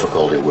had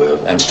difficulty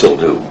with, and still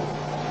do,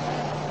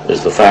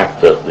 is the fact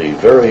that the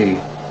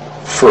very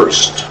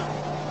first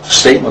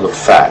statement of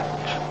fact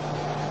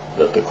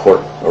that the court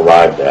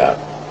arrived at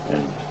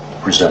and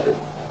presented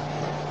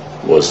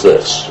was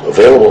this: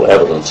 available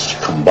evidence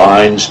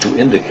combines to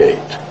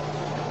indicate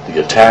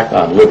the attack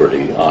on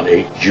Liberty on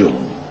 8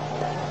 June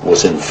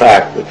was in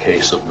fact a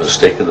case of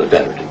mistaken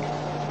identity.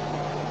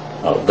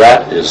 Now,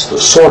 that is the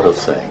sort of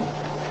thing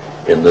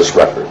in this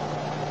record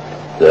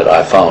that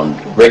I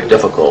found great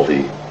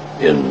difficulty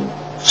in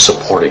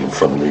supporting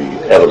from the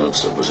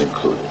evidence that was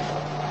included.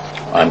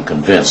 I'm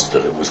convinced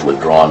that it was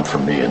withdrawn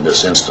from me in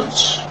this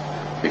instance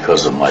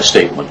because of my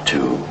statement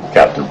to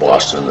Captain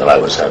Boston that I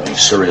was having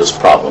serious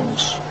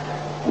problems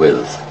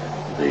with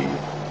the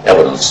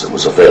evidence that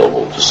was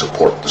available to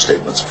support the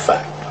statements of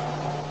fact.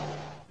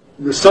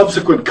 In the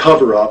subsequent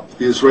cover-up,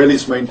 the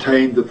Israelis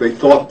maintained that they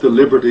thought the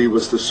Liberty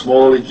was the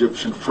small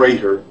Egyptian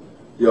freighter,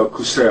 the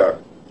Al-Qusair.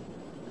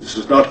 This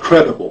is not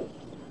credible.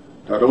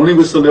 Not only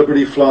was the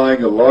Liberty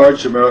flying a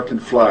large American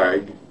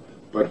flag,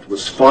 but it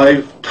was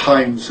 5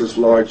 times as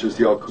large as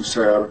the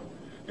Al-Qusair,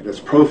 and its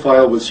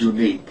profile was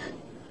unique.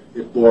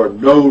 It bore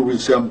no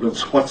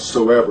resemblance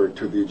whatsoever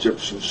to the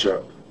Egyptian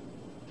ship.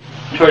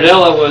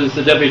 Tordella was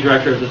the deputy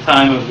director at the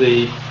time of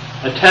the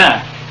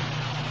attack.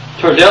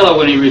 Tordella,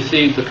 when he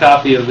received the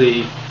copy of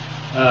the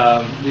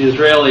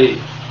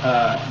Israeli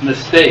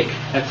mistake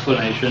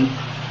explanation,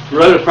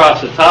 wrote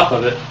across the top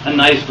of it a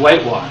nice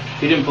whitewash.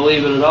 He didn't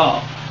believe it at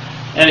all.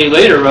 And he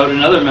later wrote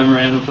another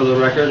memorandum for the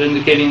record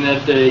indicating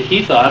that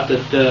he thought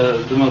that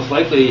the most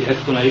likely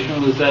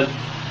explanation was that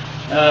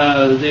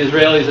the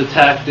Israelis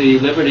attacked the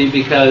Liberty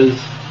because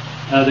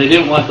they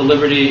didn't want the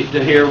Liberty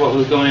to hear what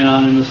was going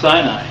on in the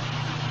Sinai.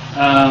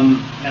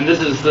 And this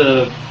is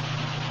the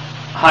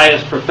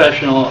highest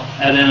professional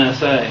at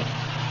NSA.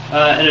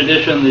 In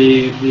addition,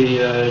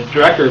 the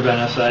director of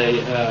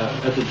NSA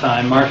at the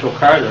time, Marshall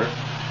Carter,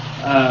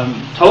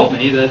 told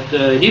me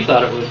that he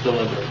thought it was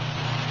deliberate.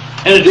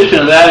 In addition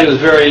to that, he was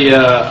very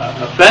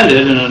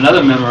offended in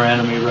another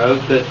memorandum he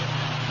wrote that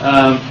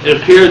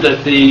it appeared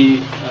that the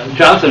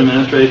Johnson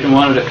administration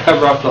wanted to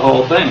cover up the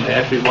whole thing. They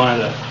actually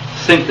wanted to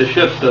sink the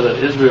ship so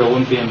that Israel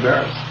wouldn't be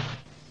embarrassed.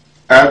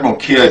 Admiral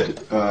Kidd,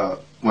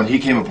 when he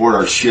came aboard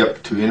our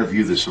ship to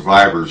interview the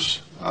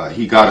survivors,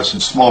 he got us in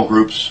small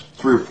groups,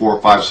 3 or 4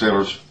 or 5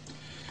 sailors,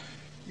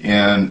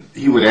 and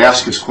he would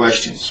ask us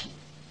questions.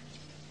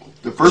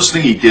 The first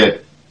thing he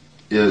did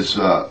is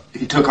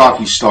he took off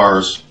his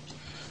stars,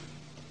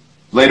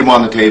 laid them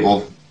on the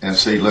table, and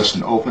said,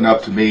 "Listen, open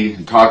up to me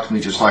and talk to me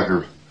just like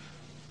her.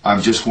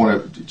 I'm just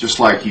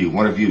like you,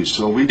 one of you."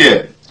 So we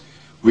did.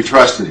 We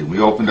trusted him. We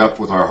opened up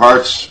with our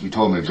hearts. We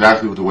told him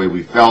exactly the way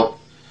we felt,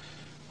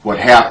 what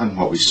happened,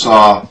 what we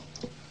saw.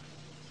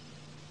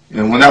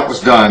 And when that was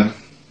done,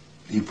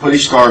 he put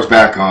his stars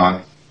back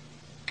on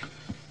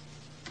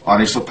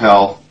his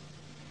lapel,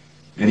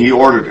 and he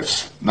ordered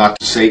us not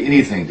to say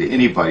anything to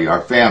anybody,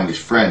 our families,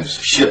 friends,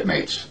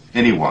 shipmates,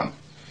 anyone.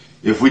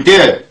 If we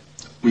did,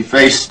 we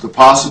faced the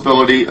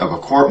possibility of a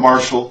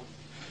court-martial,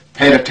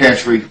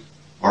 penitentiary,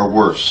 or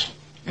worse,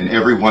 and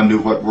everyone knew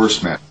what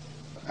worse meant.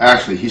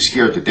 Actually, he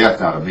scared the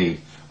death out of me.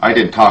 I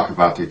didn't talk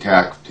about the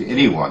attack to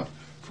anyone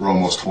for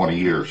almost 20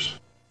 years.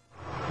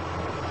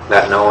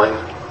 Not knowing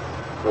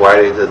why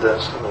they did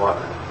this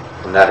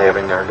and not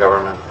having our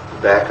government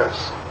back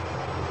us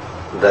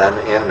then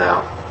and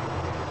now.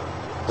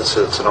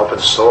 It's an open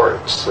sore.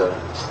 It's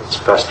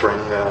festering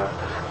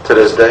to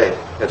this day.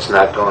 It's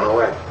not going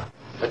away.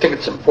 I think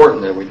it's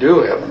important that we do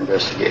have an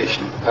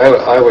investigation.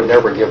 I would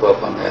never give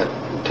up on that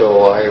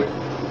until I'm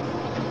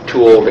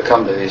too old to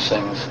come to these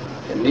things.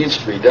 It needs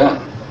to be done.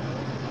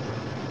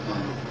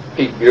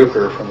 Pete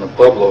Bucher from the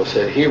Pueblo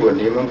said he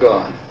wouldn't even have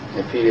gone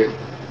if he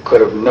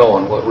could have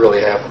known what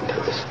really happened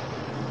to us.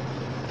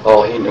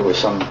 All he knew was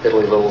some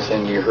piddly little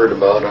thing he heard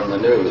about on the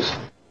news.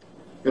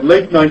 In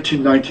late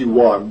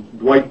 1991,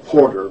 Dwight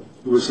Porter,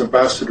 who was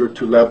ambassador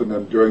to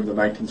Lebanon during the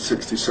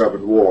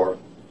 1967 war,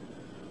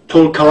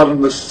 told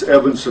columnists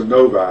Evans and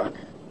Novak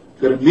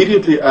that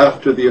immediately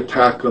after the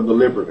attack on the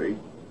Liberty,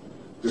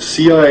 the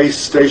CIA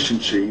station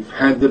chief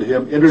handed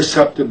him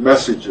intercepted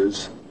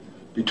messages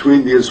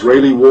between the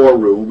Israeli war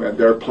room and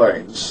their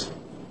planes.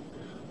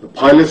 The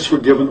pilots were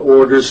given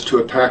orders to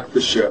attack the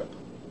ship,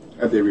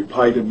 and they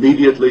replied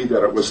immediately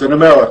that it was an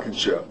American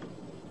ship.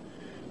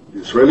 The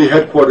Israeli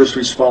headquarters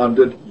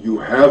responded, "You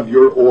have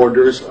your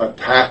orders,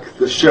 attack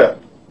the ship."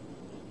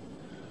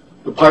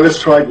 The pilots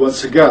tried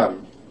once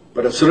again,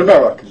 "But it's an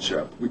American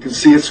ship. We can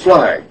see its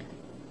flag."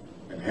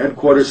 And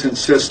headquarters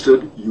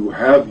insisted, "You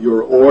have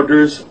your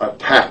orders,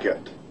 attack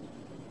it."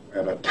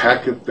 And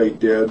attack it they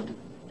did,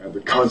 and the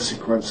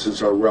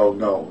consequences are well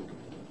known.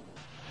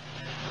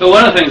 So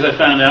one of the things I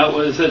found out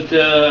was that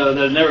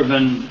had never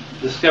been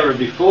discovered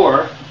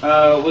before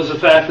was the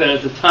fact that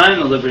at the time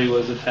the Liberty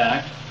was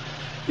attacked,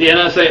 the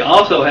NSA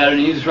also had an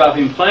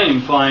eavesdropping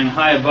plane flying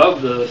high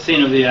above the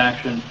scene of the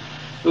action.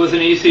 It was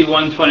an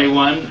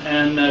EC-121,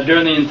 and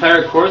during the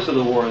entire course of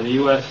the war, the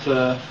U.S.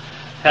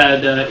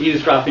 Had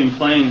eavesdropping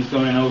planes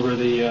going over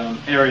the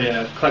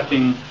area,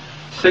 collecting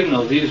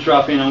signals,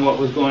 eavesdropping on what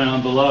was going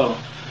on below.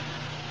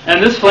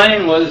 And this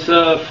plane was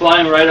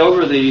flying right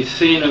over the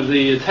scene of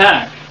the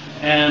attack.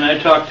 And I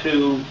talked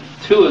to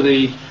two of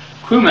the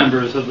crew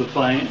members of the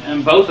plane,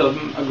 and both of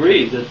them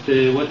agreed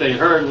that what they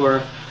heard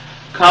were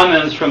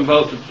comments from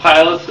both the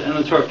pilots and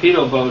the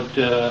torpedo boat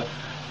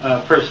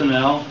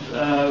personnel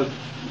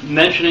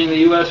mentioning the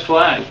U.S.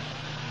 flag.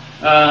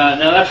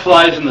 Now that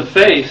flies in the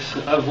face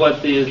of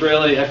what the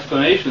Israeli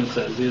explanation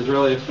says. The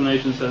Israeli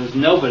explanation says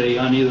nobody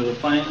on either the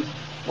planes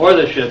or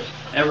the ships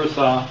ever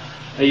saw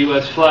a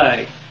U.S.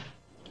 flag.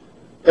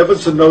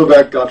 Evans and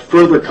Novak got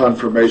further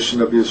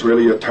confirmation of the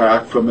Israeli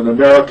attack from an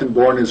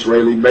American-born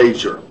Israeli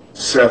major,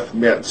 Seth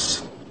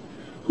Mintz,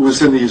 who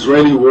was in the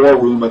Israeli war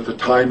room at the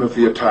time of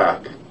the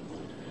attack.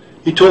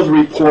 He told the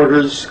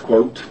reporters,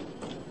 quote,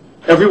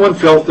 "Everyone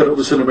felt that it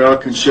was an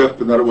American ship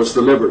and that it was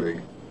the Liberty.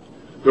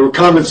 There were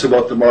comments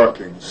about the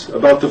markings,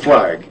 about the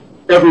flag.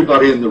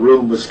 Everybody in the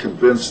room was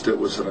convinced it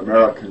was an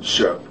American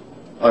ship,"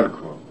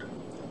 unquote.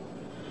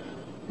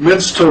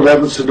 Mintz told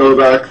Evans and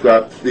Novak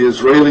that the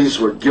Israelis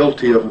were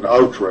guilty of an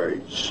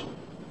outrage.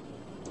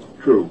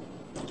 True.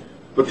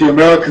 But the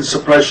American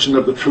suppression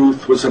of the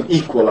truth was an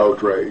equal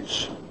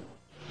outrage.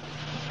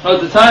 Well,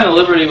 at the time, the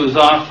Liberty was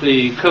off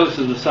the coast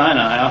of the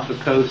Sinai, off the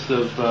coast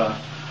of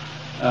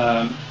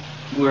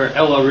where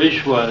El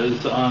Arish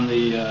was on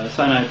the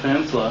Sinai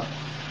Peninsula.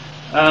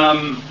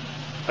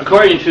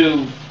 According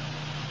to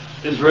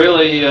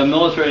Israeli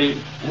military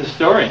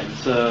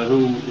historians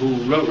who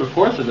wrote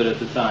reports of it at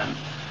the time,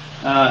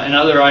 and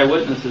other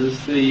eyewitnesses,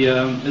 the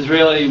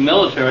Israeli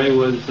military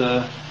was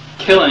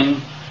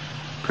killing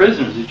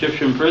prisoners,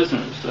 Egyptian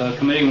prisoners,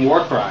 committing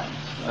war crimes,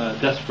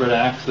 desperate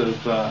acts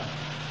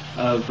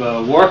of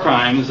war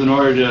crimes in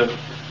order to,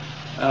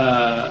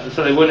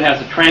 so they wouldn't have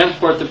to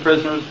transport the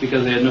prisoners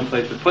because they had no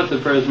place to put the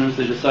prisoners.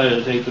 They decided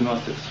to take the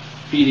most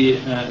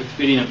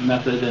expedient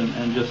method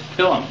and just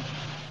kill them.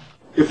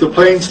 If the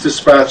planes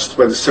dispatched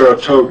by the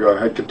Saratoga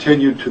had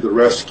continued to the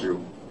rescue,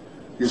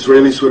 the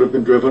Israelis would have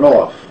been driven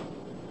off.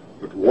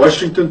 But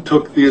Washington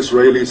took the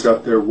Israelis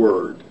at their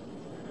word.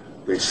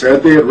 They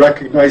said they had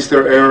recognized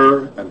their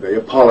error and they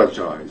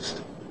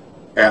apologized.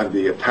 And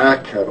the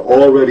attack had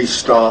already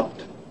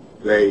stopped,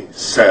 they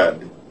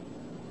said,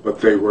 but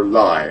they were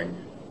lying.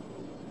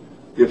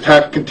 The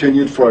attack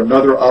continued for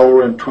another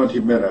hour and 20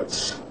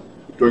 minutes,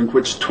 during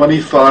which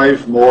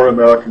 25 more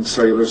American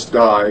sailors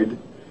died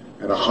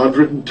and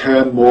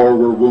 110 more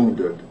were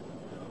wounded.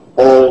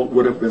 All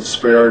would have been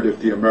spared if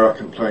the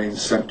American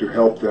planes sent to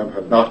help them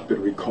had not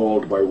been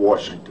recalled by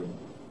Washington.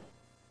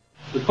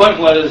 The point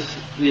was,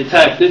 the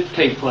attack did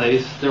take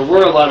place. There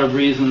were a lot of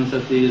reasons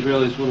that the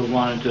Israelis would have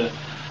wanted to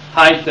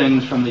hide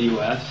things from the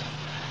U.S.,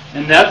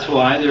 and that's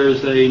why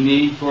there's a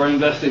need for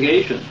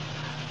investigation.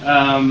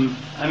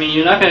 I mean,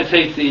 you're not going to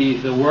take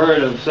the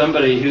word of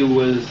somebody who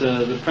was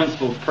the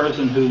principal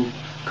person who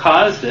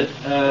caused it.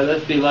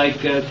 That'd be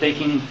like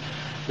taking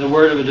the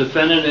word of a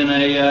defendant in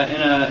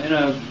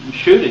a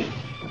shooting.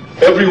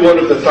 Every one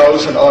of the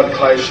 1,000-odd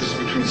clashes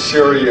between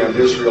Syria and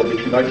Israel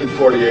between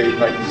 1948 and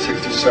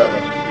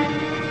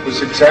 1967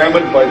 was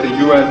examined by the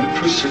UN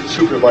Truth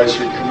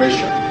Supervisory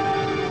Commission,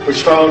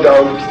 which found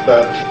out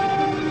that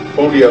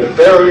only a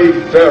very,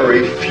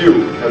 very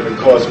few had been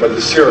caused by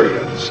the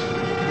Syrians.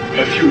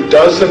 A few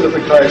dozen of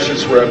the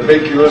clashes were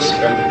ambiguous,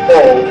 and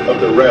all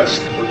of the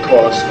rest were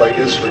caused by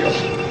Israel.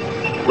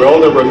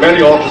 Well, there were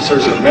many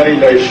officers of many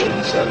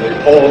nations, and they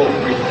all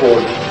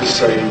reported the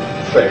same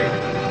thing.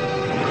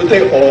 Could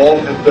they all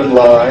have been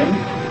lying?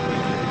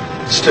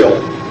 Still,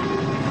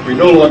 we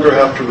no longer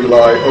have to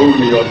rely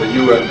only on the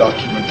UN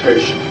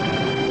documentation.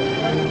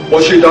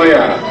 Bocher,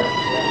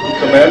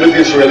 who commanded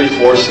the Israeli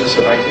forces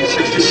in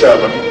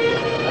 1967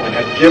 and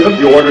had given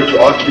the order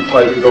to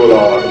occupy the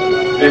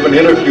Golan, gave an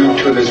interview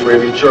to an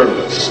Israeli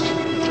journalist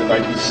in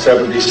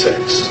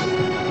 1976.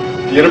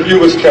 The interview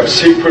was kept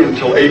secret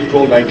until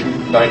April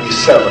 19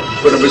 1997,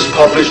 when it was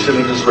published in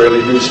an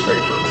Israeli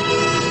newspaper.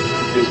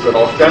 It has been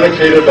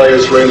authenticated by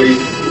Israeli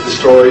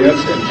historians,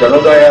 and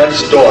General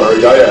Dayan's daughter,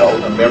 Yael,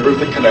 a member of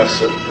the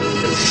Knesset,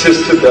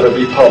 insisted that it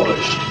be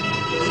published.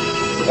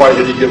 Why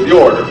did he give the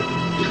order?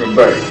 To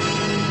convey.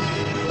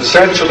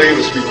 Essentially, it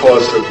was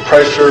because of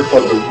pressure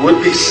from the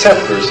would-be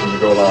settlers in the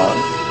Golan,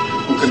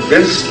 who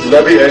convinced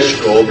Levi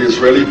Eshkol, the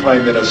Israeli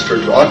prime minister,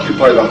 to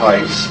occupy the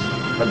heights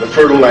and the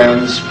fertile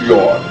lands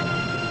beyond.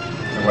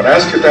 And when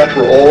asked if that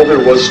were all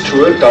there was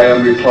to it,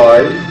 Dayan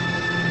replied,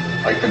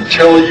 "I can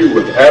tell you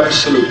with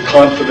absolute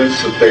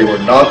confidence that they were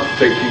not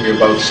thinking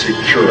about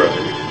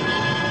security.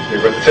 They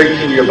were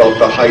thinking about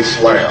the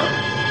heights land.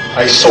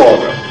 I saw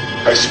them.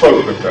 I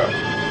spoke with them.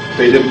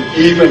 They didn't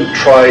even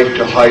try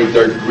to hide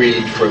their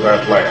greed for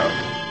that land."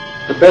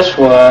 The best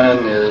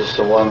one is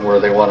the one where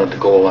they wanted the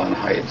Golan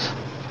Heights.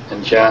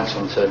 And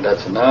Johnson said,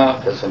 that's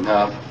enough,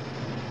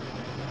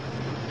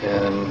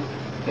 and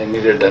they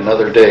needed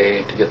another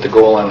day to get the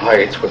Golan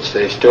Heights, which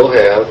they still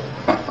have,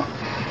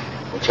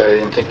 which I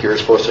didn't think you were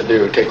supposed to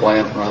do, take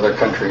land from another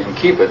country and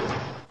keep it.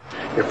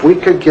 If we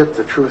could get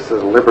the truth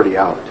of the Liberty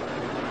out,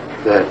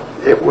 that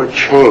it would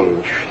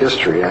change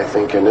history, I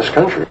think, in this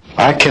country.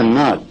 I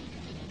cannot,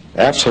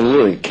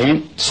 absolutely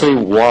can't see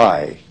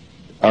why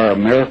our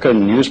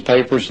American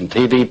newspapers and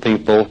TV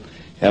people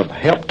have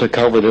helped to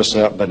cover this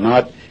up, but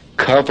not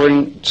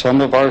covering some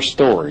of our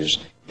stories.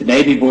 The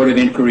Navy Board of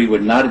Inquiry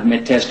would not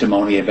admit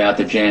testimony about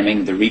the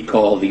jamming, the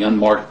recall, the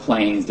unmarked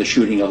planes, the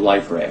shooting of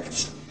life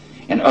rafts,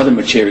 and other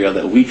material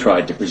that we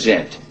tried to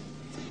present.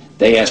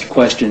 They asked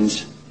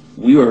questions.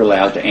 We were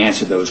allowed to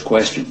answer those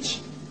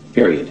questions,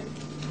 period.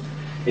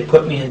 They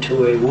put me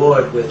into a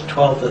ward with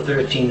 12 to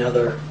 13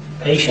 other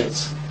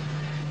patients,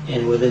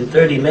 and within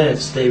 30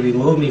 minutes they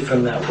removed me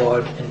from that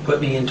ward and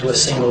put me into a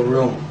single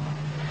room.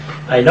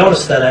 I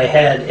noticed that I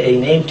had a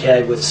name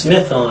tag with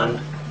Smith on,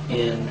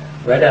 and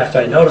right after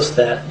I noticed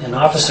that, an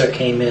officer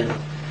came in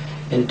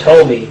and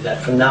told me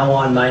that from now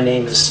on my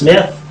name is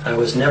Smith, I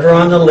was never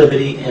on the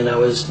Liberty, and I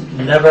was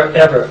never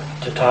ever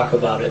to talk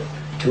about it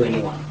to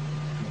anyone.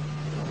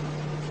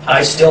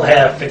 I still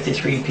have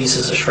 53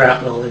 pieces of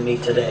shrapnel in me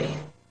today.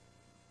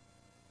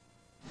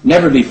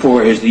 Never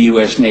before has the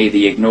U.S.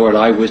 Navy ignored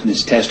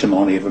eyewitness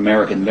testimony of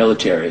American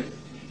military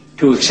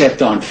to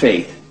accept on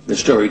faith the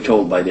story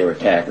told by their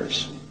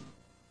attackers.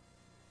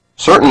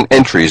 Certain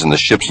entries in the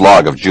ship's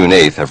log of June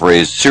 8th have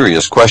raised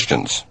serious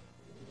questions.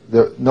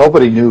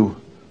 Nobody knew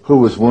who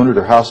was wounded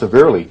or how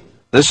severely.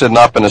 This had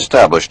not been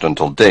established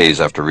until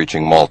days after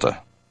reaching Malta.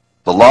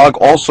 The log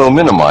also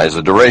minimized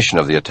the duration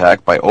of the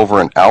attack by over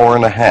an hour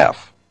and a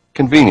half,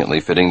 conveniently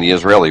fitting the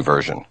Israeli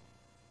version.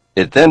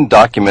 It then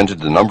documented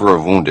the number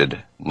of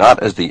wounded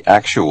not as the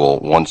actual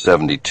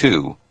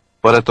 172,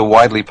 but at the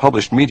widely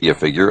published media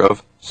figure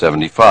of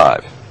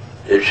 75.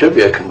 It should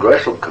be a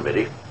congressional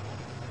committee,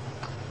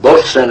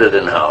 both Senate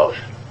and House,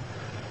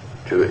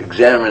 to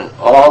examine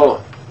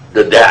all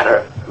the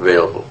data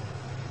available.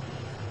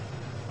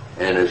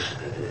 And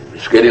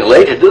it's getting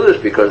late to do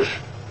this because,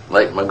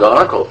 like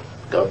McGonagle,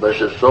 God bless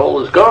his soul,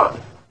 is gone.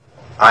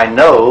 I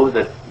know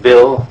that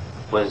Bill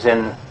was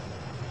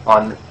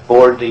on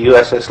board the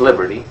USS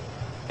Liberty,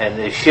 and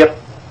the ship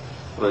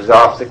was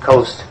off the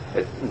coast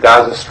at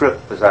Gaza Strip,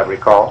 as I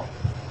recall,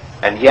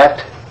 and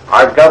yet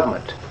our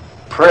government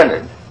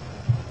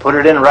put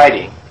it in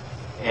writing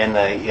in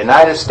the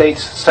United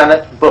States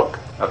Senate book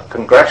of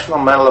Congressional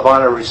Medal of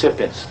Honor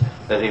recipients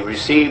that he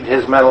received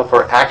his medal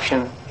for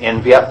action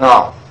in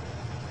Vietnam.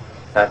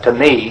 Now, to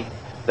me,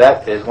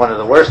 that is one of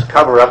the worst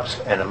cover-ups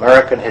in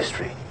American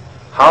history.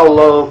 How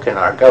low can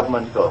our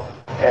government go?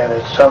 And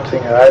it's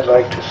something that I'd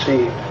like to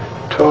see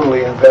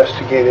totally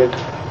investigated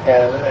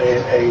and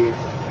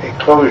a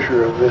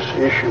closure of this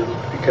issue,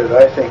 because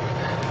I think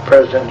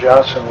President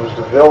Johnson was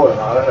the villain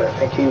on it. I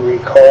think he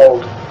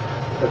recalled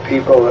the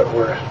people that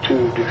were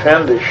to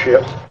defend this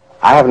ship.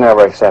 I have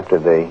never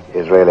accepted the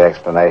Israeli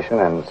explanation,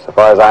 and so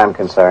far as I'm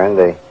concerned,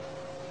 the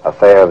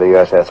affair of the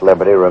USS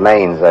Liberty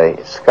remains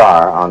a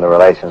scar on the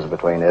relations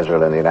between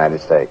Israel and the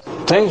United States.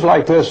 Things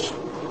like this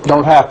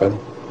don't happen.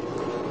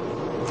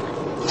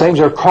 Things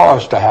are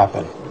caused to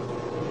happen.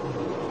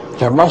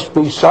 There must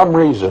be some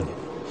reason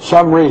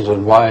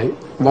why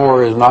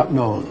more is not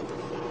known.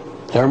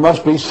 There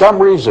must be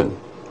some reason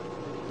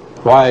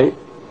why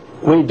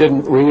we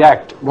didn't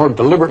react more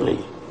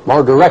deliberately,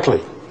 more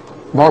directly,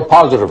 more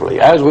positively,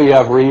 as we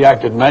have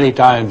reacted many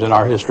times in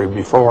our history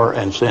before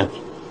and since.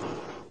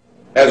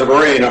 As a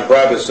Marine, I'm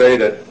proud to say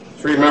that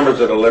 3 members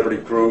of the Liberty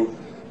crew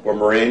were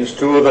Marines.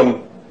 2 of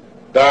them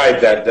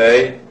died that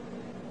day,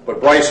 but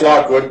Bryce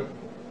Lockwood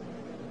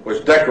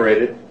was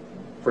decorated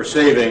for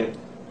saving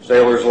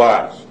sailors'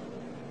 lives.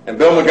 And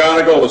Bill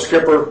McGonagle, the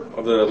skipper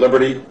of the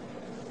Liberty,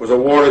 was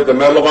awarded the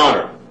Medal of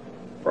Honor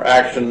for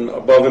action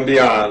above and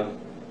beyond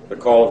the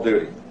call of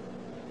duty.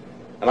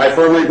 And I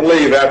firmly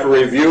believe, after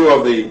review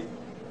of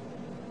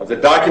the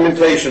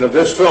documentation of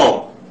this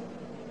film,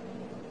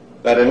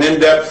 that an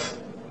in-depth,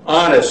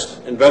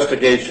 honest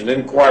investigation,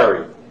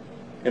 inquiry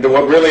into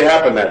what really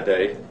happened that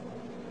day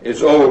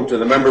is owed to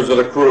the members of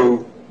the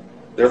crew,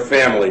 their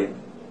family,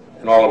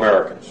 and all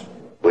Americans.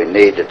 We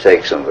need to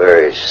take some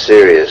very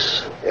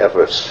serious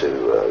efforts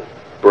to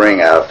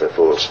bring out the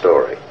full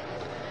story.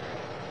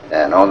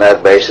 And on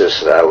that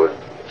basis, I would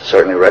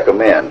certainly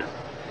recommend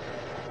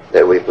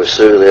that we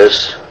pursue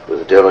this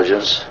with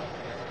diligence.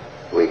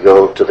 We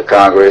go to the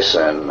Congress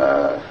and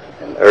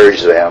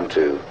urge them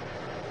to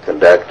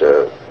conduct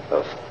a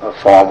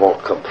formal,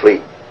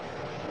 complete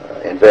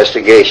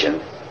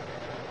investigation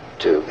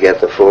to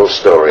get the full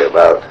story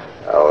about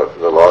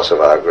the loss of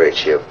our great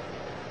ship,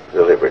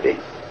 the Liberty.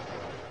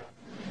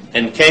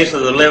 In case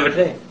of the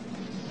Liberty,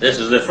 this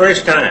is the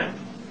first time,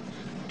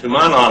 to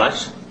my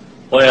knowledge,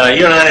 where a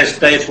United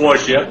States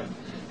warship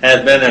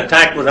has been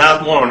attacked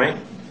without warning,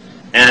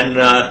 and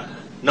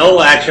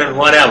no action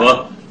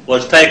whatever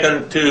was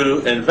taken to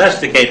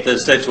investigate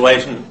this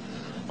situation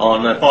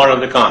on the part of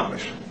the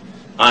Congress.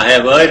 I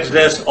have urged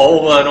this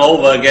over and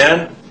over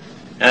again,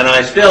 and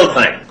I still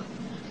think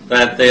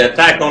that the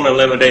attack on the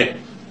Liberty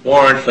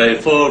warrants a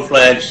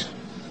full-fledged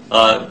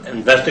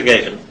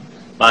investigation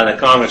by the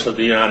Congress of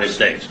the United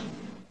States.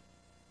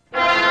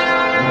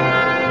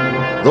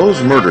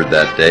 Those murdered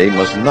that day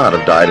must not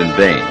have died in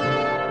vain.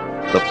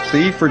 The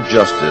plea for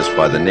justice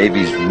by the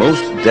Navy's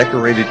most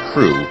decorated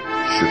crew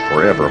should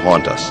forever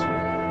haunt us.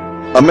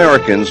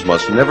 Americans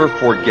must never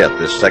forget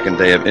this second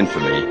day of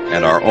infamy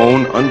and our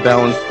own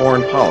unbalanced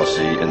foreign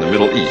policy in the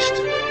Middle East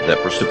that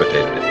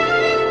precipitated it.